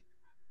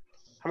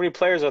 How many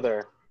players are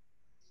there?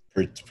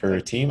 per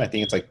team, I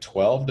think it's like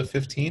 12 to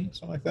 15,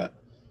 something like that.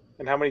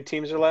 And how many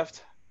teams are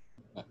left?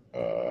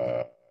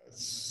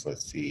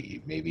 Let's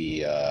see,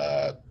 maybe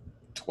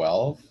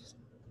 12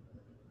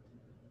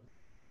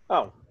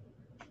 Oh,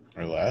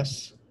 or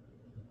less.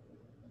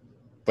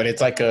 But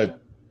it's like a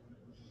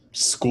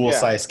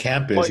school-sized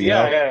campus, well,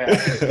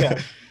 yeah.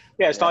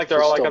 It's not like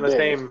they're all like on the Still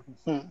same.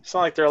 big. It's not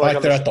like they're like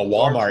on they're the at the same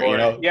floor Walmart,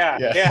 floor. Yeah.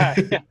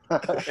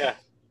 Yeah.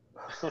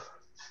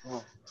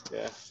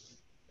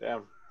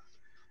 Damn.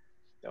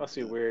 That must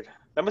be weird.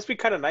 That must be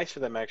kind of nice for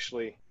them,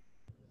 actually.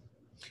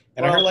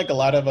 And I heard like a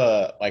lot of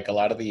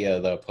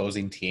the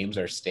opposing teams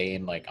are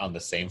staying like on the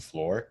same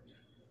floor.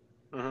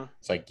 Mm-hmm.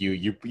 It's like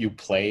you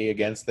play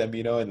against them,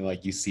 and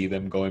like you see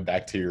them going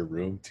back to your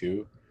room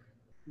too.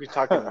 You're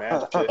talking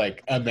mad shit.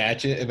 Like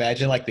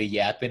imagine like the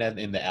yapping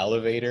in the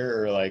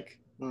elevator, or like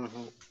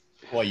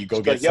while you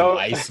go Just get like, some yo.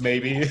 ice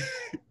maybe.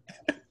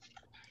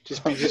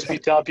 Just be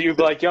telling people,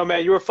 be like, yo,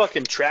 man, you were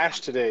fucking trash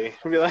today.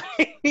 Be like,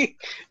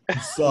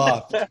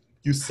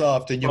 You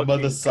soft, and your fucking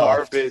mother's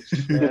soft. garbage.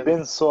 You've Man.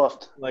 been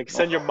soft. Like,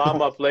 send your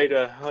mom up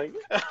later. Like,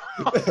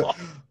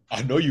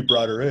 I know you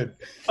brought her in.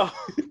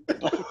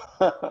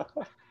 like,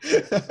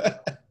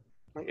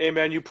 hey,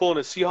 man, you pulling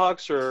a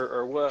Seahawks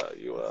or what?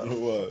 You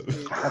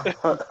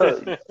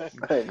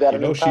Got a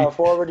new power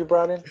forward you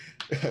brought in?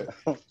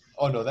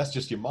 Oh no, that's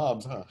just your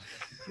mom's, huh?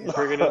 You're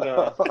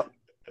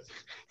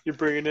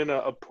bringing in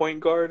a point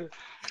guard.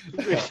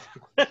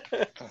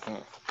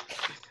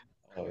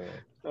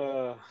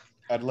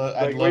 I'd love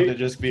to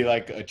just be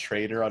like a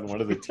trainer on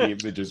one of the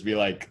teams and just be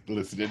like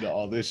listening to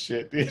all this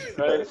shit.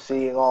 Right?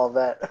 Seeing all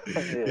that.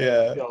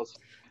 Yeah. Y'all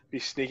be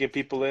sneaking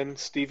people in.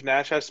 Steve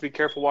Nash has to be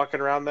careful walking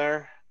around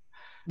there.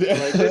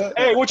 Like,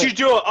 hey, what you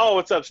doing? Oh,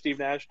 what's up, Steve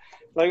Nash?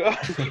 Like,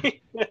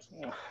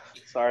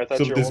 sorry, I thought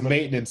So you were a this woman.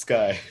 maintenance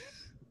guy,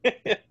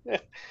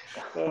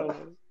 Uh,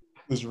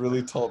 this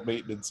really tall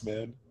maintenance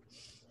man.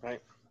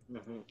 Right.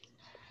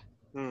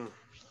 But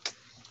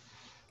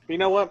you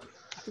know what?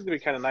 I think it'd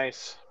be kind of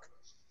nice.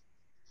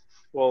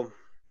 Well,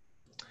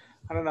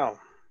 I don't know,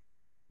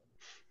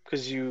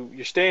 because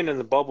you're staying in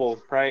the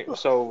bubble, right?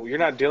 So you're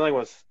not dealing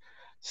with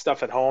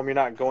stuff at home. You're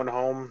not going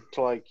home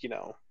to like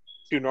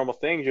do normal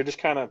things. You're just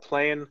kind of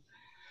playing,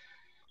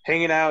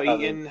 hanging out,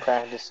 eating,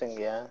 practicing,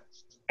 yeah.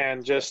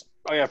 and just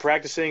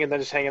practicing, and then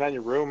just hanging out in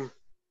your room.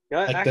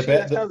 Like Actually,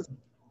 that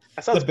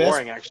sounds best-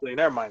 boring. Actually,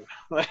 never mind.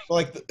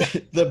 Like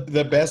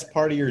the best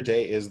part of your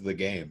day is the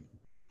game.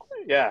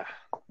 Yeah.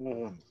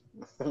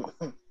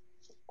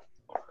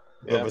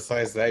 But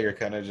besides that, you're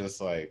kind of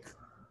just like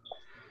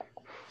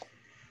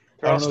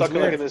They're all I don't know, stuck it's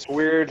in weird. this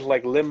weird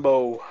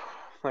limbo,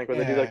 where they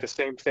do Yeah. the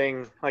same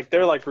thing.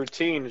 Their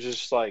routine is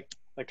just like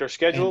their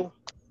schedule.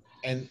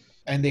 And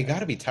they got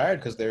to be tired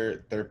because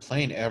they're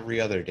playing every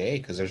other day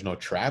because there's no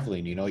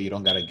traveling. You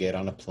don't got to get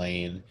on a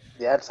plane.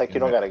 Yeah, it's like you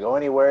don't got to go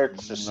anywhere.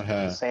 It's just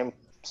Uh-huh. the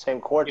same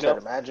courts, I'd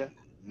imagine.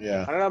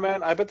 Yeah, I don't know,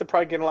 man. I bet they're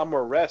probably getting a lot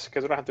more rest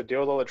because they don't have to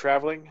deal with all the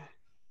traveling.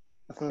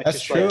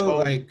 that's just true.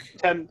 like,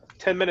 10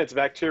 minutes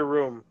back to your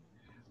room.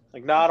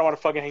 Like, nah, I don't want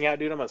to fucking hang out,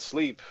 dude. I'm gonna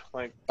sleep.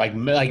 Like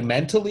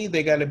mentally,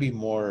 they got to be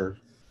more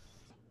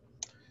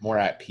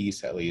at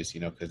peace at least,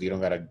 because you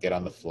don't got to get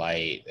on the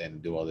flight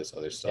and do all this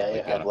other stuff. Yeah, you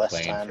like have get on a less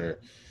plane time.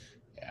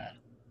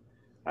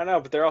 I know,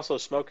 but they're also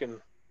smoking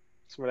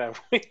some of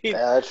that weed.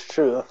 Yeah, that's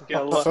true.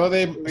 Get a little- So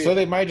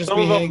they might just Some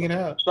be of 'em- hanging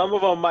out. Some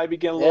of them might be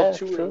getting a Yeah, little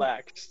too true.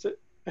 relaxed.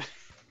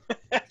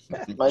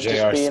 Might just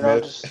J.R. be, you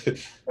know,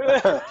 Smith.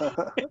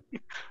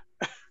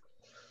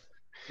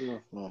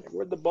 Mhm.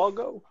 Where'd the ball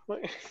go?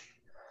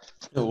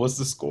 What's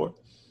the score?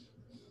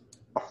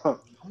 How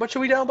much are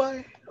we down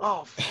by?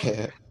 Oh,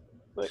 fuck.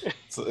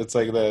 It's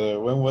like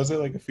when was it?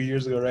 Like a few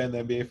years ago, right in the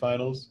NBA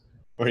Finals,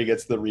 where he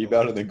gets the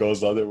rebound and then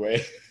goes the other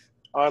way.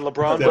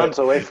 LeBron. Yeah. Runs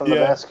away from the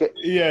basket.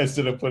 Yeah,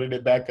 instead of putting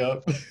it back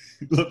up,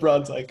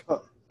 LeBron's like,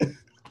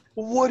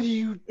 What do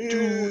you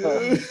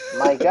do?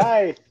 My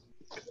guy.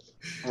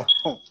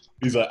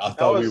 He's like, I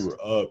thought we was-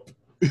 were up.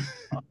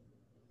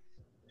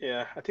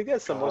 Yeah, I think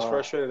that's the most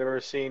frustrated I've ever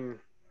seen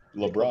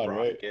LeBron,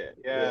 right? get.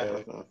 Yeah.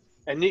 Mhm.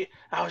 And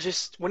I was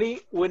just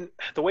when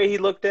the way he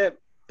looked at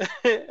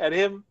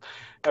him,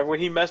 when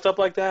he messed up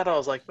like that, I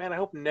was like, man, I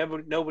hope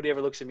nobody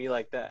ever looks at me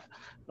like that.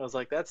 I was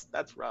like, that's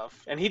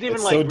rough. And he didn't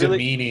It's even like so really.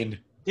 demeaning.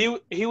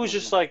 He was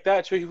just like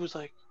that too. He was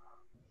like,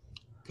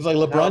 Because like I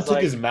LeBron was took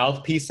like- his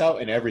mouthpiece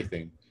out and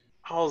everything.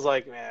 I was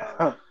like,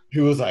 man. He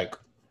was like,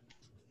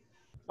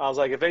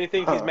 If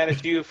anything, he's mad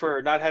at you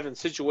for not having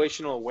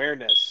situational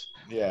awareness.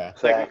 yeah.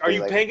 It's like, Exactly, are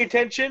you like- paying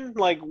attention?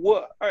 Like,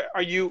 what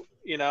are you?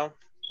 You know.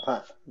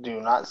 Do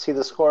you not see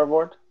the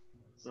scoreboard?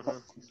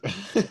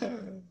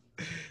 Mhm.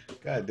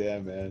 God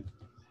damn, man.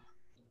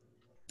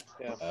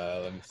 Yeah.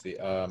 Let me see.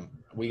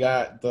 We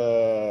got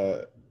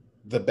the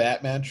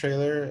Batman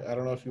trailer. I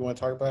don't know if you want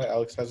to talk about it.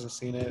 Alex hasn't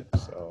seen it,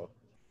 so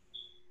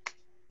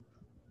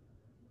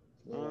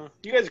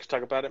You guys can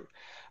talk about it.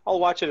 I'll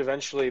watch it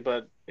eventually,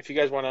 but if you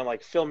guys want to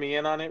like fill me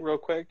in on it real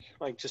quick,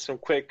 like just some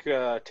quick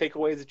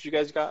takeaways that you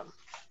guys got.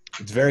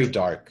 it's very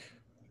dark.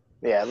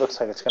 Yeah, it looks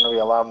like it's going to be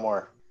a lot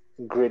more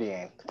gritty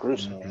and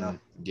gruesome, you know?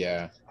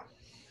 Yeah.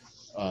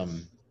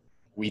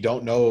 We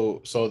don't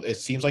know. So it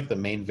seems like the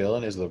main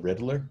villain is the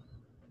Riddler,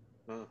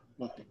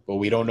 but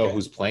we don't know Okay.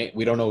 who's playing.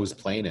 We don't know who's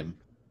playing him.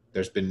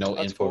 There's been no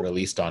That's info cool.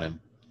 released on him,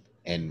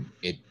 and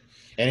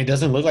it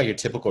doesn't look like your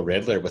typical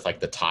Riddler with like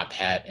the top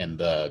hat and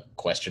the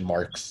question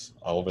marks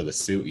all over the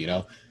suit. You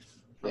know,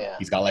 Yeah.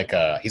 he's got like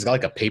a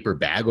paper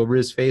bag over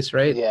his face,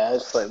 right? Yeah,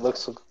 it's like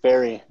looks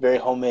very, very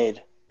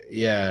homemade.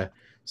 Yeah.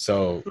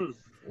 So Hmm.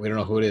 we don't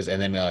know who it is.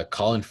 And then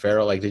Colin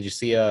Farrell. Like, did you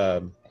see He's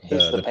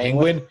the the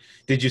penguin?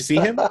 Did you see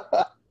him?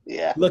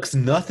 Yeah. Looks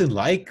nothing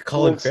like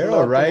Colin Looks Farrell,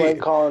 nothing right? like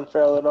Colin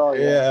Farrell at all.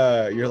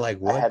 Yeah, you're like,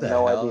 what I had the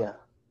no hell? idea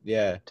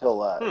Yeah.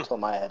 till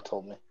Maya had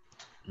told me.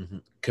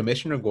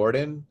 Commissioner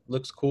Gordon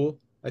looks cool,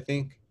 I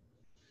think.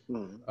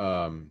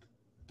 Hmm.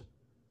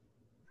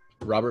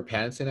 Robert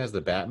Pattinson as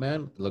the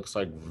Batman looks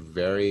like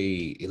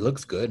he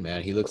looks good,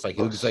 man. He looks like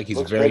he's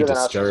Looks very better than I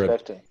was disturbed.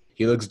 expecting.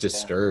 He looks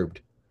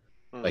disturbed.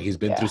 Like he's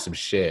been Yeah. through some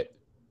shit.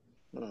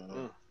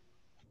 Mhm.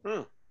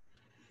 Actually,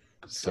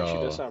 does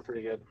So sound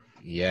pretty good.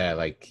 yeah,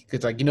 like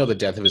cuz like the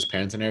death of his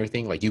parents and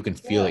everything, like you can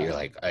feel it. Yeah. You're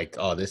like,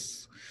 oh,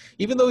 this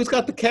even though he's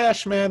got the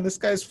cash, man, this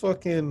guy's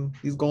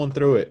he's going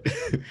through it.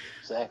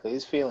 Exactly.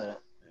 He's feeling it.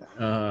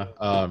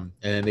 And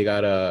then they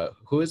got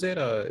who is it?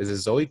 Is it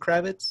Zoe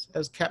Kravitz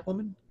as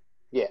Catwoman?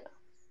 Yeah.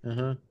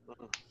 I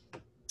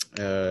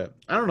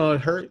don't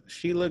know.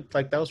 She looked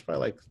like that was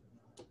probably like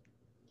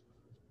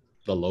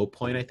the low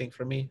point, I think,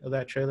 for me of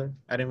that trailer.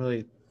 I didn't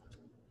really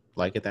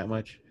like it that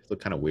much. It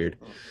looked kind of weird.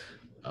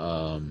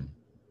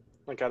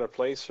 Like out of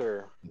place,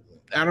 or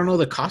I don't know.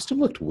 The costume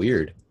looked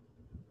weird.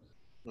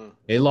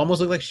 It almost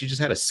looked like she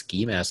just had a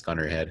ski mask on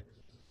her head.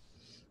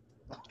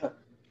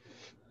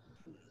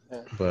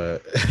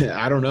 But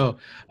I don't know.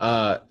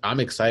 I'm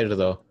excited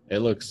though. It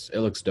looks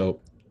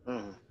dope.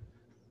 Mhm.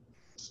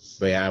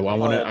 But yeah, I Oh,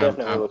 want yeah, to.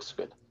 definitely looks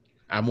good.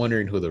 I'm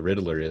wondering who the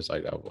Riddler is.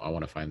 Like, I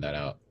want to find that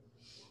out.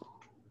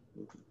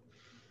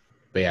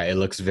 But yeah, it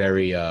looks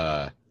very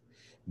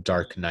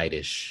Dark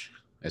Knight-ish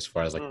as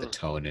far as like the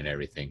tone and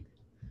everything.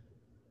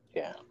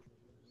 Yeah.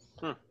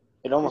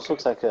 It almost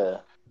looks like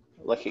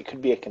it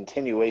could be a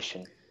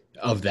continuation.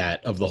 Of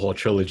the whole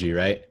trilogy,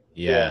 right?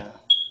 Yeah.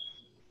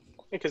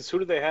 because who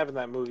did they have in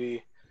that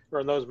movie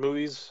or in those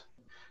movies?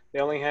 They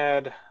only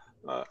had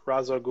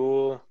Ra's al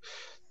Ghul,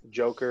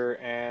 Joker,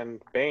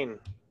 and Bane.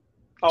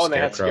 Oh, and they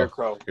had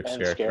Scarecrow.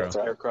 Scarecrow. And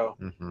Scarecrow.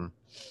 Mm-hmm.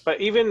 But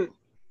even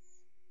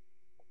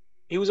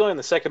he was only in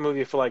the second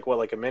movie for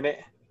like a minute,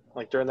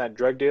 like during that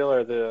drug deal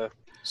or the.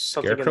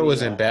 Scarecrow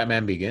was in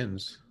Batman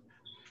Begins.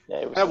 Yeah,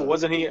 it was, Yeah, but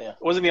wasn't he? Yeah.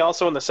 Wasn't he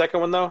also in the second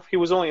one though? He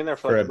was only in there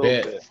for like For a a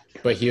little bit.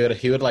 bit. But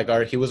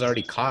he was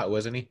already caught,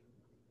 wasn't he?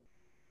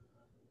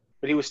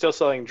 But he was still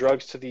selling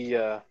drugs to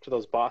to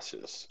those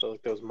bosses, so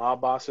like those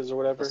mob bosses or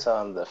whatever.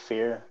 Selling the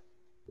fear.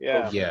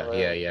 Yeah.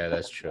 Yeah,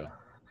 that's true.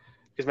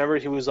 Because remember,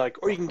 he was like,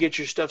 "Or you can get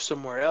your stuff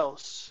somewhere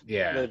else." And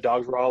Yeah. the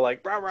dogs were all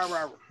like, "Rah rah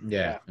rah."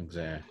 Yeah,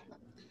 exactly.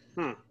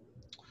 I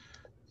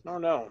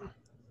don't know.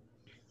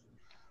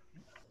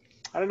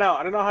 I don't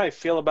know how I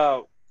feel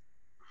about.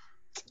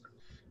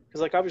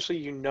 Because like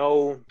obviously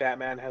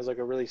Batman has like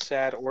a really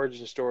sad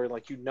origin story,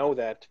 like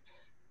that,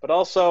 but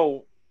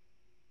also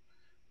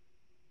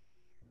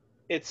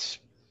it's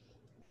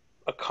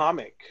a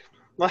comic.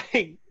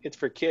 Like it's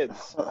for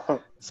kids.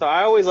 So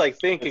I always like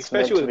think, It's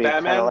especially meant to with be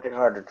Batman. kind of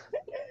lighthearted.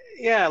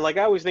 Yeah, like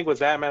I always think with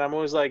Batman, I'm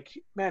always like,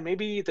 man,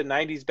 maybe the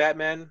 '90s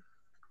Batman.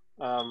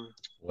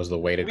 Was the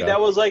way to Maybe go. that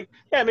was like,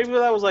 yeah, maybe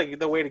that was like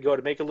the way to go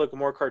to make it look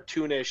more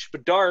cartoonish,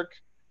 but dark,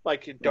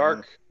 like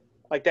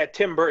that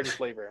Tim Burton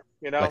flavor,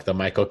 you know? Like the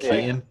Michael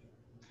Keaton.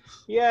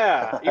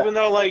 Yeah, even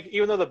though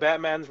the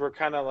Batmans were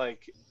kind of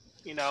like,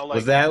 you know, like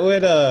Was that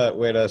when his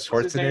name?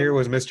 Schwarzenegger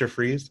was Mr.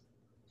 Freeze?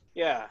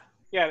 Yeah,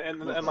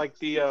 and like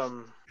the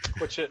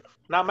which it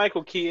not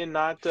Michael Keaton,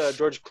 not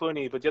George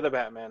Clooney, but the other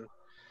Batman.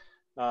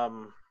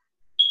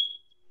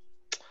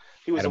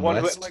 He was Adam the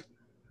one West? who like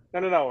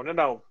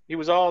no. He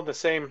was all the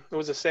same. It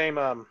was the same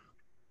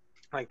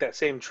like that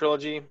same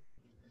trilogy,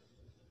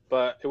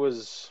 but it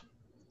wasn't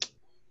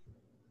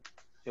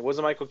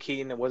Michael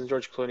Keaton. It wasn't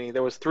George Clooney.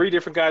 There was 3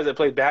 different guys that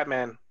played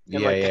Batman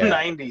in the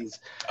 '90s.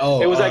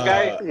 Oh, It was that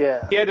guy.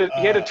 Yeah. He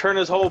had to turn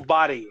his whole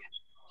body.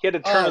 He had to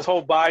turn his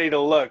whole body to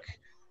look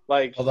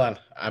like. Hold on,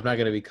 I'm not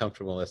gonna be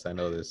comfortable unless I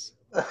know this.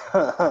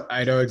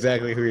 I know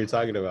exactly who you're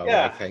talking about.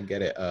 Yeah. But I can't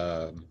get it.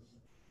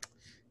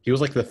 He was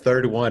like the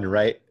 3rd one,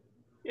 right?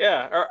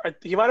 Yeah, or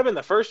he might have been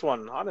the first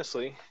one,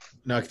 honestly.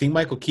 No, I think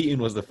Michael Keaton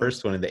was the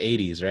first one in the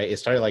 80s, right? It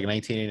started like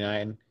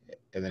 1989,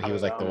 and then he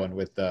was like the one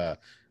with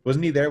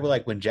wasn't he there with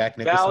like when Jack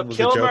Nicholson Val was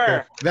Kilmer. the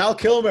Joker? Val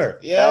Kilmer.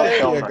 Yeah, Val there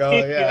you Kilmer. go.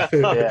 Yeah.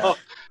 Yeah. Oh,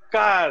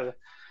 God,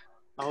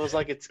 I was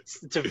like,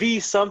 it's a V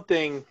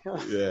something,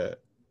 Yeah.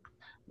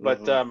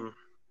 but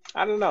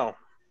I don't know.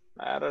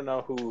 I don't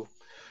know who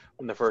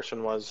the first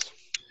one was,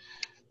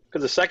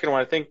 because the second one,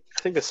 I think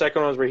the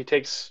second one was where he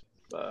takes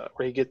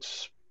where he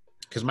gets.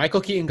 Because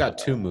Michael Keaton got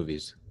 2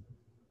 movies.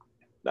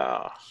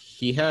 No,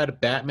 He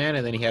had Batman,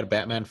 and then he had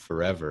Batman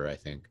Forever, I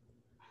think.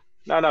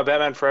 no,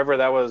 Batman Forever.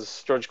 That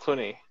was George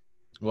Clooney.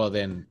 Well,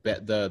 then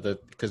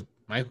because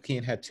Michael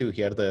Keaton had 2.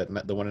 He had the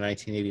one in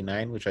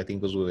 1989, which I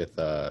think was with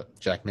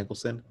Jack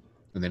Nicholson,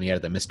 and then he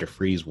had the Mr.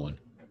 Freeze one.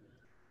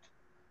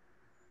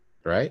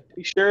 Right?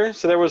 You sure?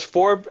 So there was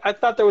 4. I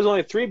thought there was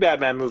only 3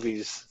 Batman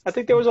movies. I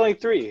think there was only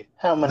 3.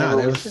 How many Nah,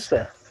 there movies was- is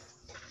there?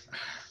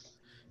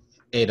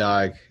 Hey,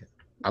 dog.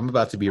 I'm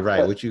about to be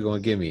right. What you gonna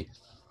give me?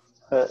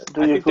 I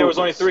think there was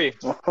only 3.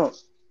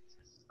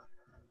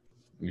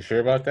 You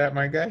sure about that,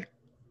 my guy?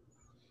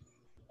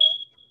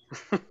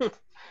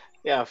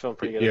 Yeah, I'm feeling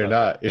pretty good. You're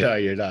about not. Yeah,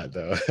 you're not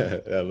though.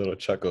 That little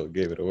chuckle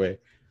gave it away.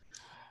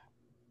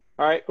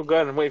 All right, well, go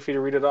ahead and wait for you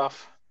to read it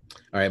off.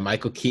 All right,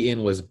 Michael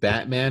Keaton was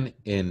Batman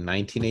in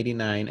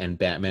 1989 and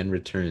Batman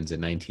Returns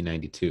in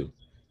 1992.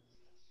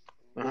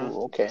 Mhm.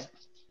 Ooh, okay.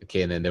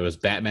 Okay, and then there was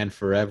Batman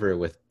Forever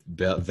with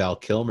Val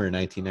Kilmer in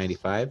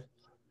 1995,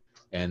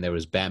 and there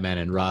was Batman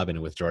and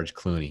Robin with George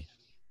Clooney.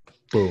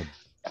 Boom.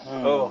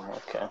 Oh.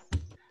 Okay.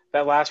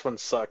 That last one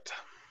sucked.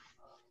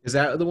 Is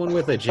that the one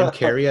with Jim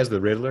Carrey as the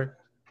Riddler?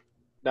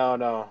 No. Which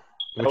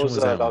That one was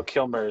was that Val one?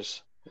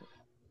 Kilmer's.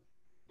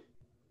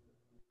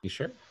 You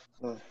sure?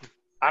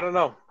 I don't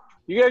know.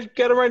 You guys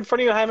get it right in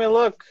front of you. Have me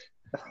look.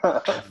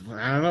 I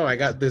don't know. I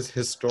got this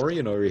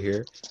historian over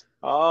here.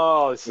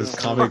 Oh, This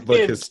comic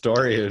book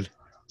historian.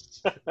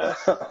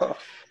 Well,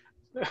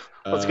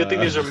 it's a good thing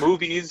these are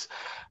movies.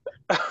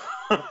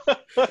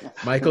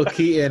 Michael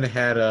Keaton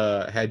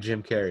had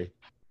Jim Carrey.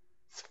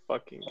 This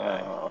fucking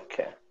guy.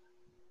 Okay.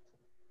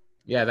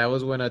 Yeah, that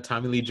was when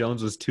Tommy Lee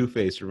Jones was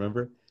Two-Face,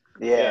 remember?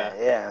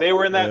 Yeah. They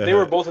were in that. They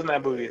were both in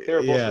that movie. They were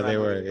both. Yeah, in that they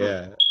were. movie.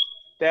 Yeah.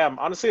 Damn.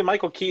 Honestly,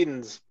 Michael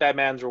Keaton's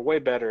Batman's were way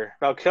better.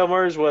 Val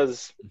Kilmer's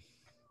was,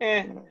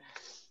 And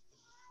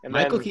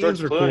Michael then Keaton's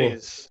George were cool.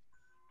 Clooney's.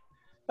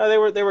 No,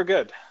 they were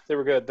good. They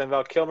were good. Then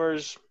Val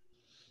Kilmer's.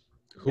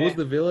 Who was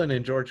the villain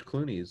in George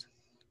Clooney's?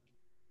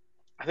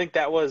 I think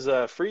that was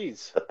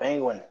Freeze. The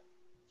Penguin.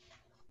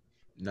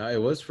 No,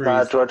 it was Freeze.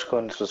 Nah, George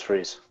Clooney's was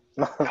Freeze.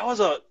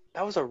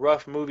 That was a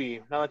rough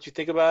movie. Now that you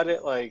think about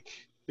it, like,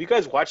 have you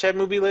guys watched that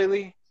movie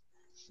lately?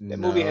 That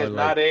movie has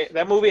not aged.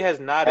 That movie has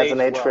not aged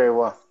Hasn't aged well. very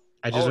well.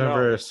 I just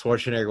remember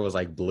Schwarzenegger was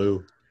like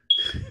blue.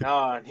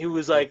 No, and he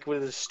was like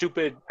with his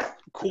stupid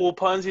cool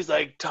puns. He's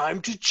like, "Time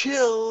to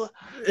chill."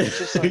 It's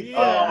just like, Yeah.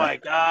 oh my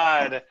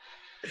god.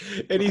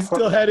 And he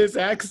still had his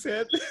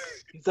accent.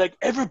 He's like,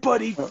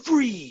 "Everybody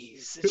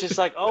freeze!" It's just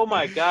like, oh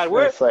my god.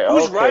 It's like,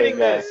 Who's okay, writing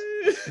guys.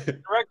 this?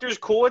 Director's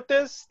cool with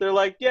this? They're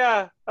like,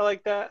 yeah, I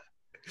like that.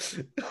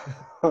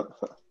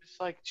 It's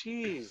like,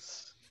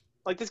 jeez.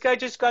 Like, this guy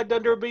just got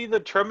done to being the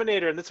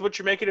Terminator, and this is what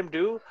you're making him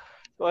do?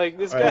 Like,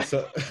 this guy.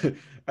 All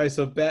right,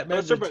 so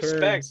Batman Show some respect.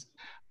 Returns.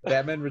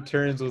 Batman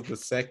Returns was the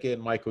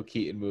second Michael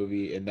Keaton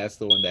movie, and that's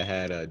the one that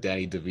had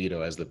Danny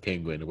DeVito as the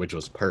Penguin, which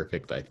was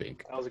perfect, I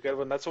think. That was a good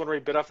one. That's the one where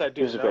he bit off that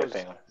He was dude's a great nose.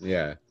 Penguin.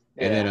 Yeah.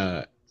 And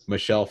then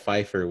Michelle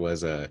Pfeiffer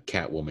was a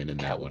Catwoman in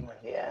that one.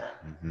 Yeah.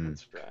 Mhm.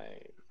 That's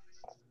right.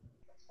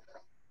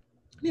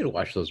 I need to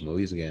watch those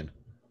movies again.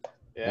 I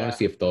Yeah. want to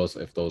see if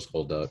those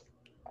hold up.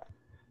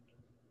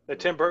 The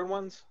Tim Burton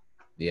ones?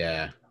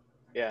 Yeah.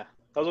 Yeah.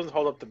 Those ones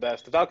hold up the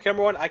best. The Val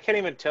Kilmer one, I can't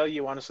even tell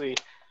you, honestly.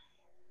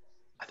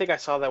 I think I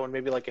saw that one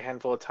maybe like a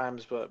handful of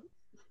times, but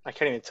I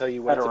can't even tell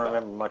you what I it's don't about.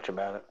 remember much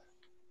about it.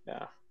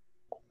 Yeah.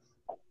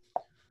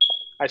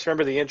 I just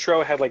remember the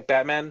intro had like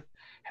Batman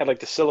had like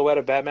the silhouette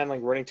of Batman like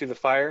running through the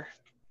fire,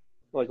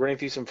 like running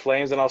through some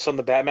flames, and all of a sudden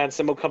the Batman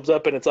symbol comes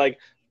up, and it's like,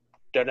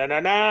 da da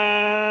da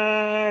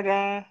da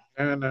da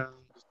da da da.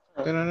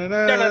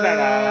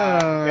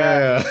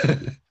 Yeah,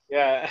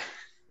 yeah,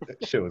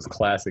 That shit was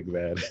classic,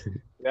 man.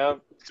 yeah.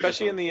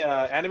 Especially in the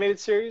animated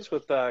series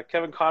with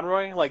Kevin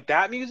Conroy, like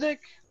that music.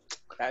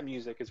 That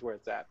music is where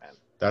it's at, man.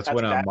 That's That's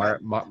when Batman.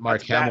 Mark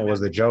That's Hamill was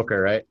the Batman.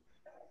 Joker, right?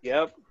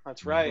 Yep,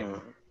 that's right.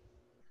 Mhm.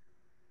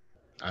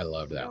 I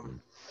love that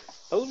one.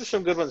 Those were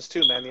some good ones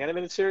too, man. The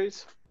animated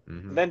series.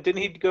 Mhm. And then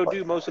didn't he go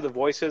do most of the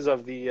voices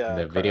of the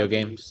The video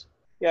games.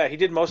 Yeah, he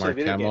did most Mark of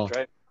the video Hamill. games,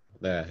 right?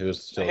 Yeah, he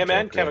was still Him Joker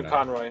and Kevin in,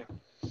 Conroy.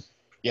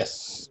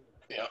 Yes.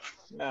 Yeah.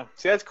 Yeah,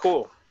 see, that's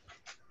cool.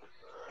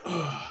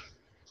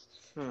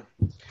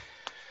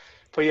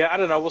 But yeah, I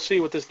don't know. We'll see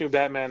what this new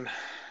Batman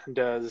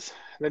does.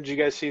 And then did you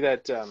guys see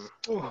that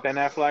Ben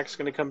Affleck's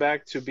going to come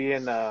back to be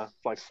in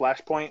like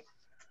Flashpoint?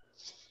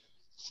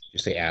 You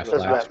say The Affleck?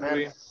 Flash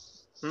Batman?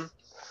 movie?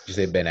 You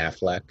say Ben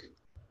Affleck?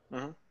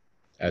 Mhm.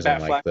 As in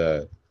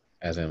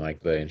Batfleck. like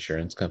the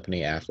insurance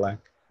company Affleck?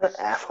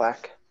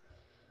 Affleck.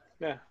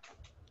 Yeah,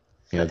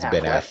 You know, it's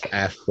Ben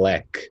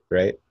Affleck,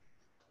 right?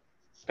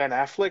 Ben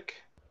Affleck.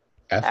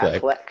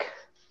 Affleck.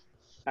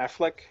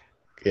 Affleck.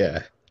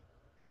 Yeah.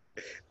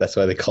 That's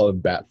why they call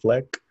him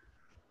Batfleck.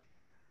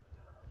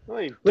 No,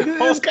 you Look at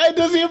this guy,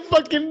 doesn't even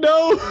fucking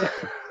know.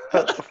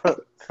 Ben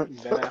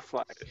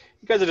Affleck.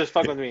 You guys are just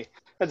fucking with me.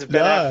 That's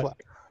Ben Nah. Affleck.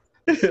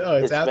 Oh,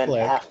 it's Ben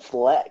Affleck.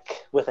 Affleck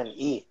with an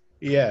E.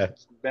 Yeah,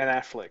 Ben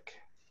Affleck.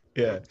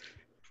 yeah.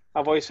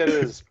 I've always said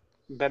it as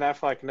Ben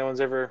Affleck. No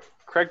one's ever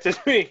corrected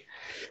me.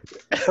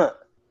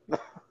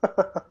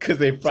 Because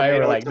they probably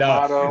were Tomato, like,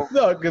 tomato.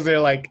 no, because they're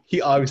like,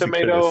 he obviously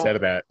could have Tomato. said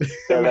that.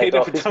 They're like, Tomato,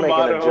 oh, he's tomato.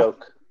 making a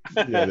joke.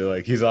 Yeah, they're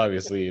like, he's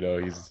obviously, you know,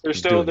 he's. They're he's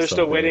still doing they're still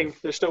something. waiting.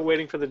 They're still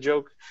waiting for the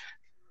joke.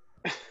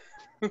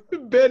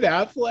 Ben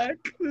Affleck,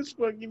 this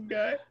fucking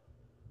guy.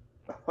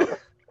 I'm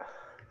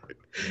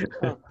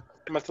gonna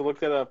have to look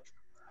that up.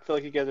 I feel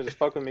like you guys are just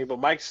fucking with me, but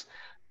Mike's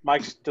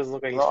doesn't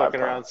look like he's No, I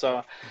fucking around.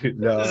 So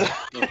No,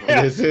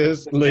 this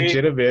is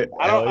legitimate.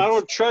 I Alex.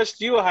 don't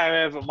trust you,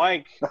 Jaime, but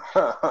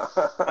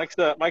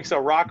Mike's a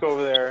rock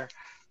over there.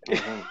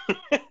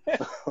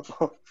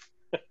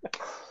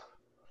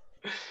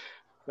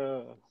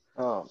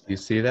 Oh, You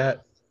see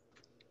that?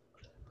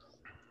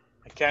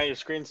 I can't. Your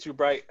screen's too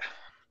bright.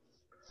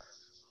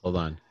 Hold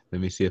on. Let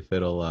me see if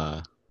it'll.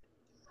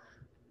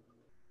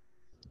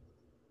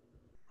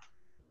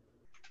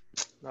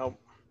 Nope.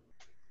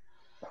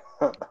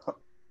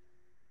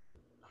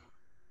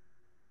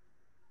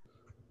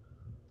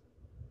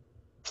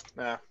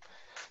 Nah,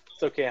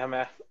 it's okay,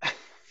 Jaime.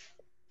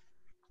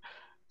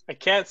 I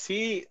can't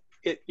see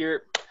it.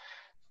 Your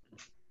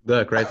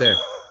Look right there.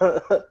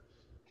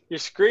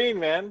 screen,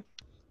 man.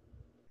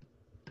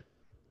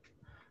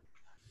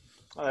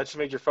 Oh, that just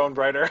made your phone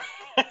brighter.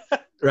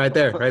 Right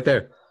there. Right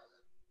there.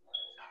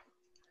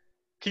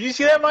 Can you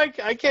see that, Mike?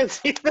 I can't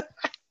see that.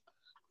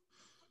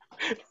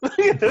 Look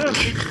at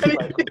this.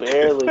 like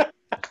barely.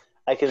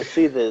 I can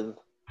see the.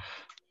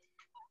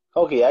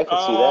 Okay, I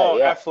can see that.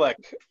 Yeah, Affleck.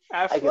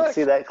 I can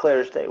see that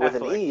clear as day with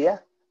an Affleck. E. Yeah,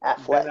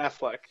 Ben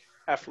Affleck.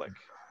 Affleck.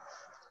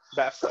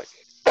 Batfleck.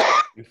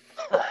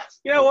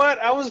 You know what?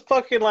 I was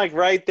fucking like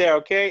right there,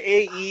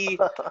 okay? AE.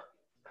 All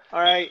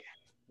right.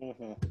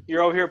 Mhm.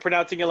 You're over here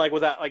pronouncing it like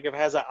without, like if it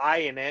has an I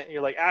in it.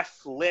 You're like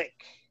Affleck.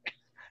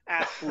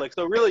 Affleck.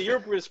 So really, you're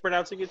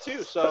mispronouncing it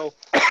too. So.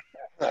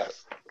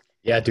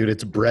 Yeah, dude,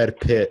 it's Brad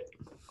Pitt.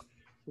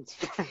 It's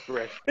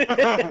right.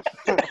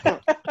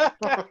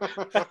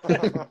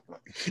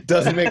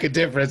 Doesn't make a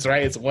difference,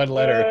 right? It's one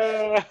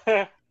letter.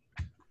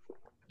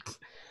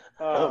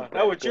 No,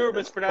 what you were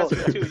mispronouncing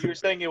it too. You were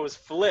saying it was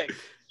Flick.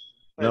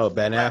 No,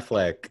 Ben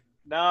Affleck.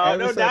 No,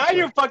 Ever now since-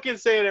 you're fucking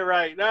saying it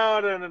right.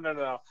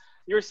 No.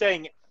 You were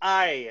saying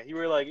I. You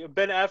were like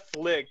Ben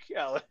Affleck,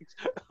 Alex.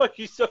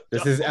 You so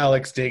This dumb. is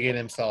Alex digging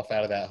himself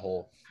out of that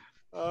hole.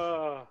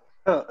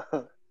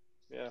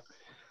 Yeah.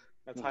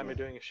 That's Jaime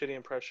doing a shitty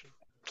impression.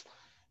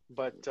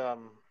 But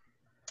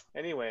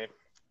anyway.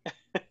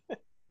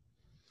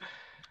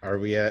 Are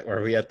we at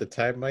the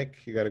time, Mike?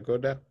 You gotta go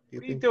now?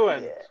 What are you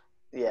doing?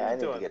 Yeah, I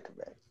need doing? to get to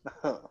bed.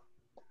 What are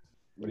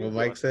you Well,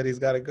 Mike doing? said he's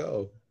gotta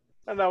go.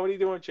 I don't know. What are you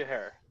doing with your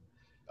hair?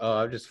 Oh,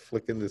 I'm just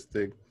flicking this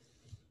thing.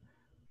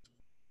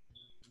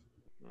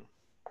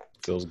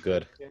 Feels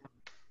good.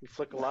 You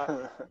flick a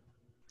lot.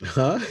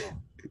 Huh?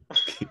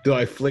 Do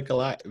I flick a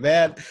lot?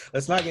 Man,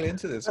 let's not get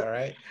into this, all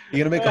right? You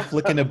gonna make a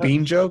flick and a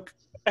bean joke?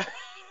 Man,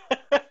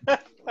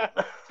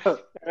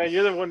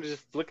 you're the one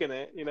just flicking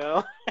it, you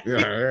know?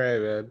 Yeah, all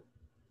right,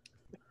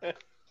 man.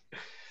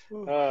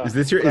 Is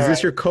Is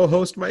this your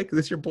co-host, Mike? Is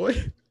this your boy?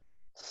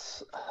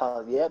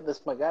 Yeah, this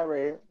is my guy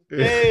right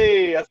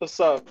Hey, that's what's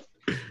up.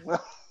 here.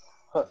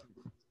 All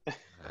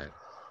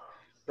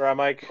right,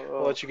 Mike.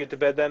 We'll let you get to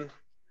bed then.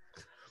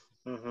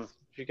 Mhm.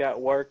 You got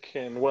work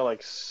in what,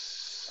 like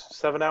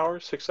 7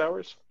 hours, 6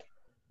 hours?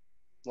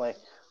 Like,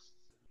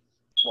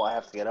 well, I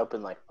have to get up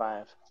in like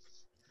 5.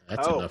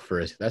 That's Oh. enough for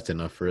a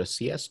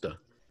siesta.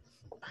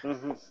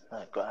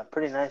 Like,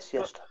 pretty nice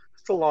siesta.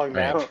 It's a long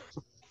nap. All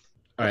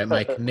right,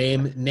 Mike.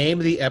 Name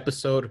the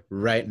episode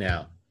right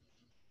now.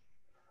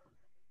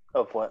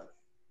 Of what?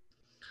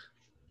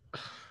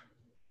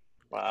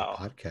 Wow.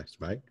 Podcast,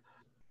 Mike.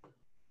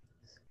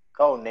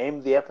 Oh,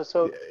 name the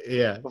episode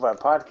Yeah. of our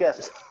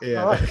podcast.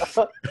 Yeah.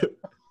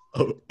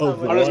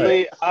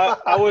 Honestly,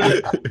 I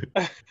would.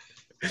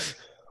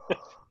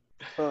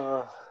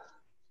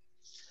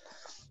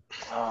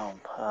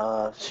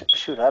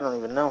 Shoot, I don't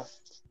even know.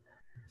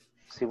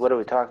 See, what are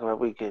we talking about?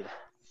 We could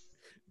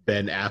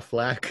Ben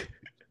Affleck.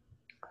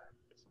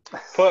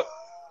 Put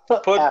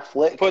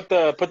Affleck. put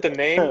the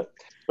name,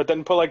 but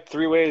then put like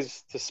 3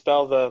 ways to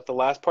spell the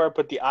last part.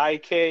 Put the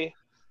IK,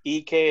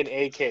 EK, and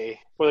AK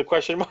with a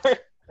question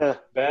mark.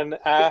 Ben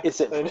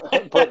Is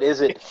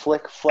it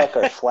flick, fleck,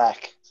 or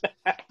flack?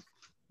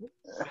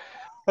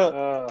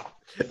 That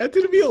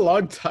didn't be a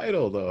long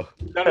title though.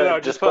 No.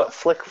 Just put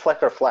flick,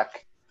 fleck, or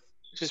flack.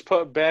 Just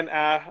put Ben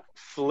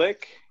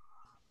Affleck,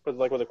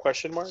 with a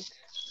question mark.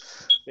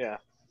 Yeah.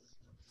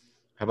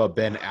 How about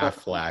Ben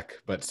Affleck,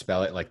 but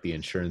spell it like the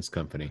insurance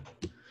company?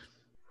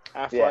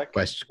 Affleck. Yeah.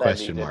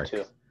 Question mark.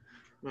 Too.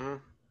 Mm-hmm.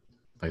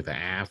 Like the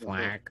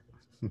Affleck.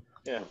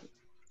 Yeah.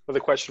 With a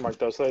question mark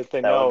though, so they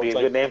That know. would be a it's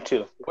good like, name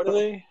too. What are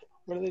they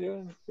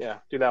doing? Yeah,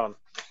 do that one.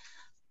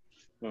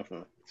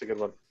 Mm-hmm. It's a good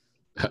one.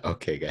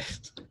 Okay,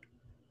 guys.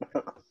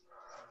 All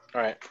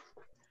right.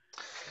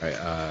 All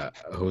right.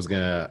 Who's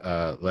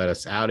gonna let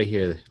us out of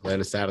here? Let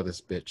us out of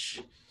this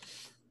bitch.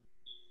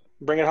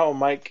 Bring it home,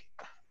 Mike.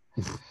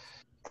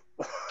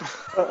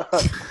 All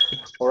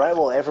right.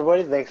 Well,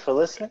 everybody, thanks for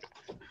listening.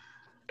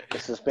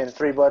 This has been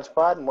 3 Buds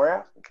Pod, and we're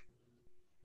out.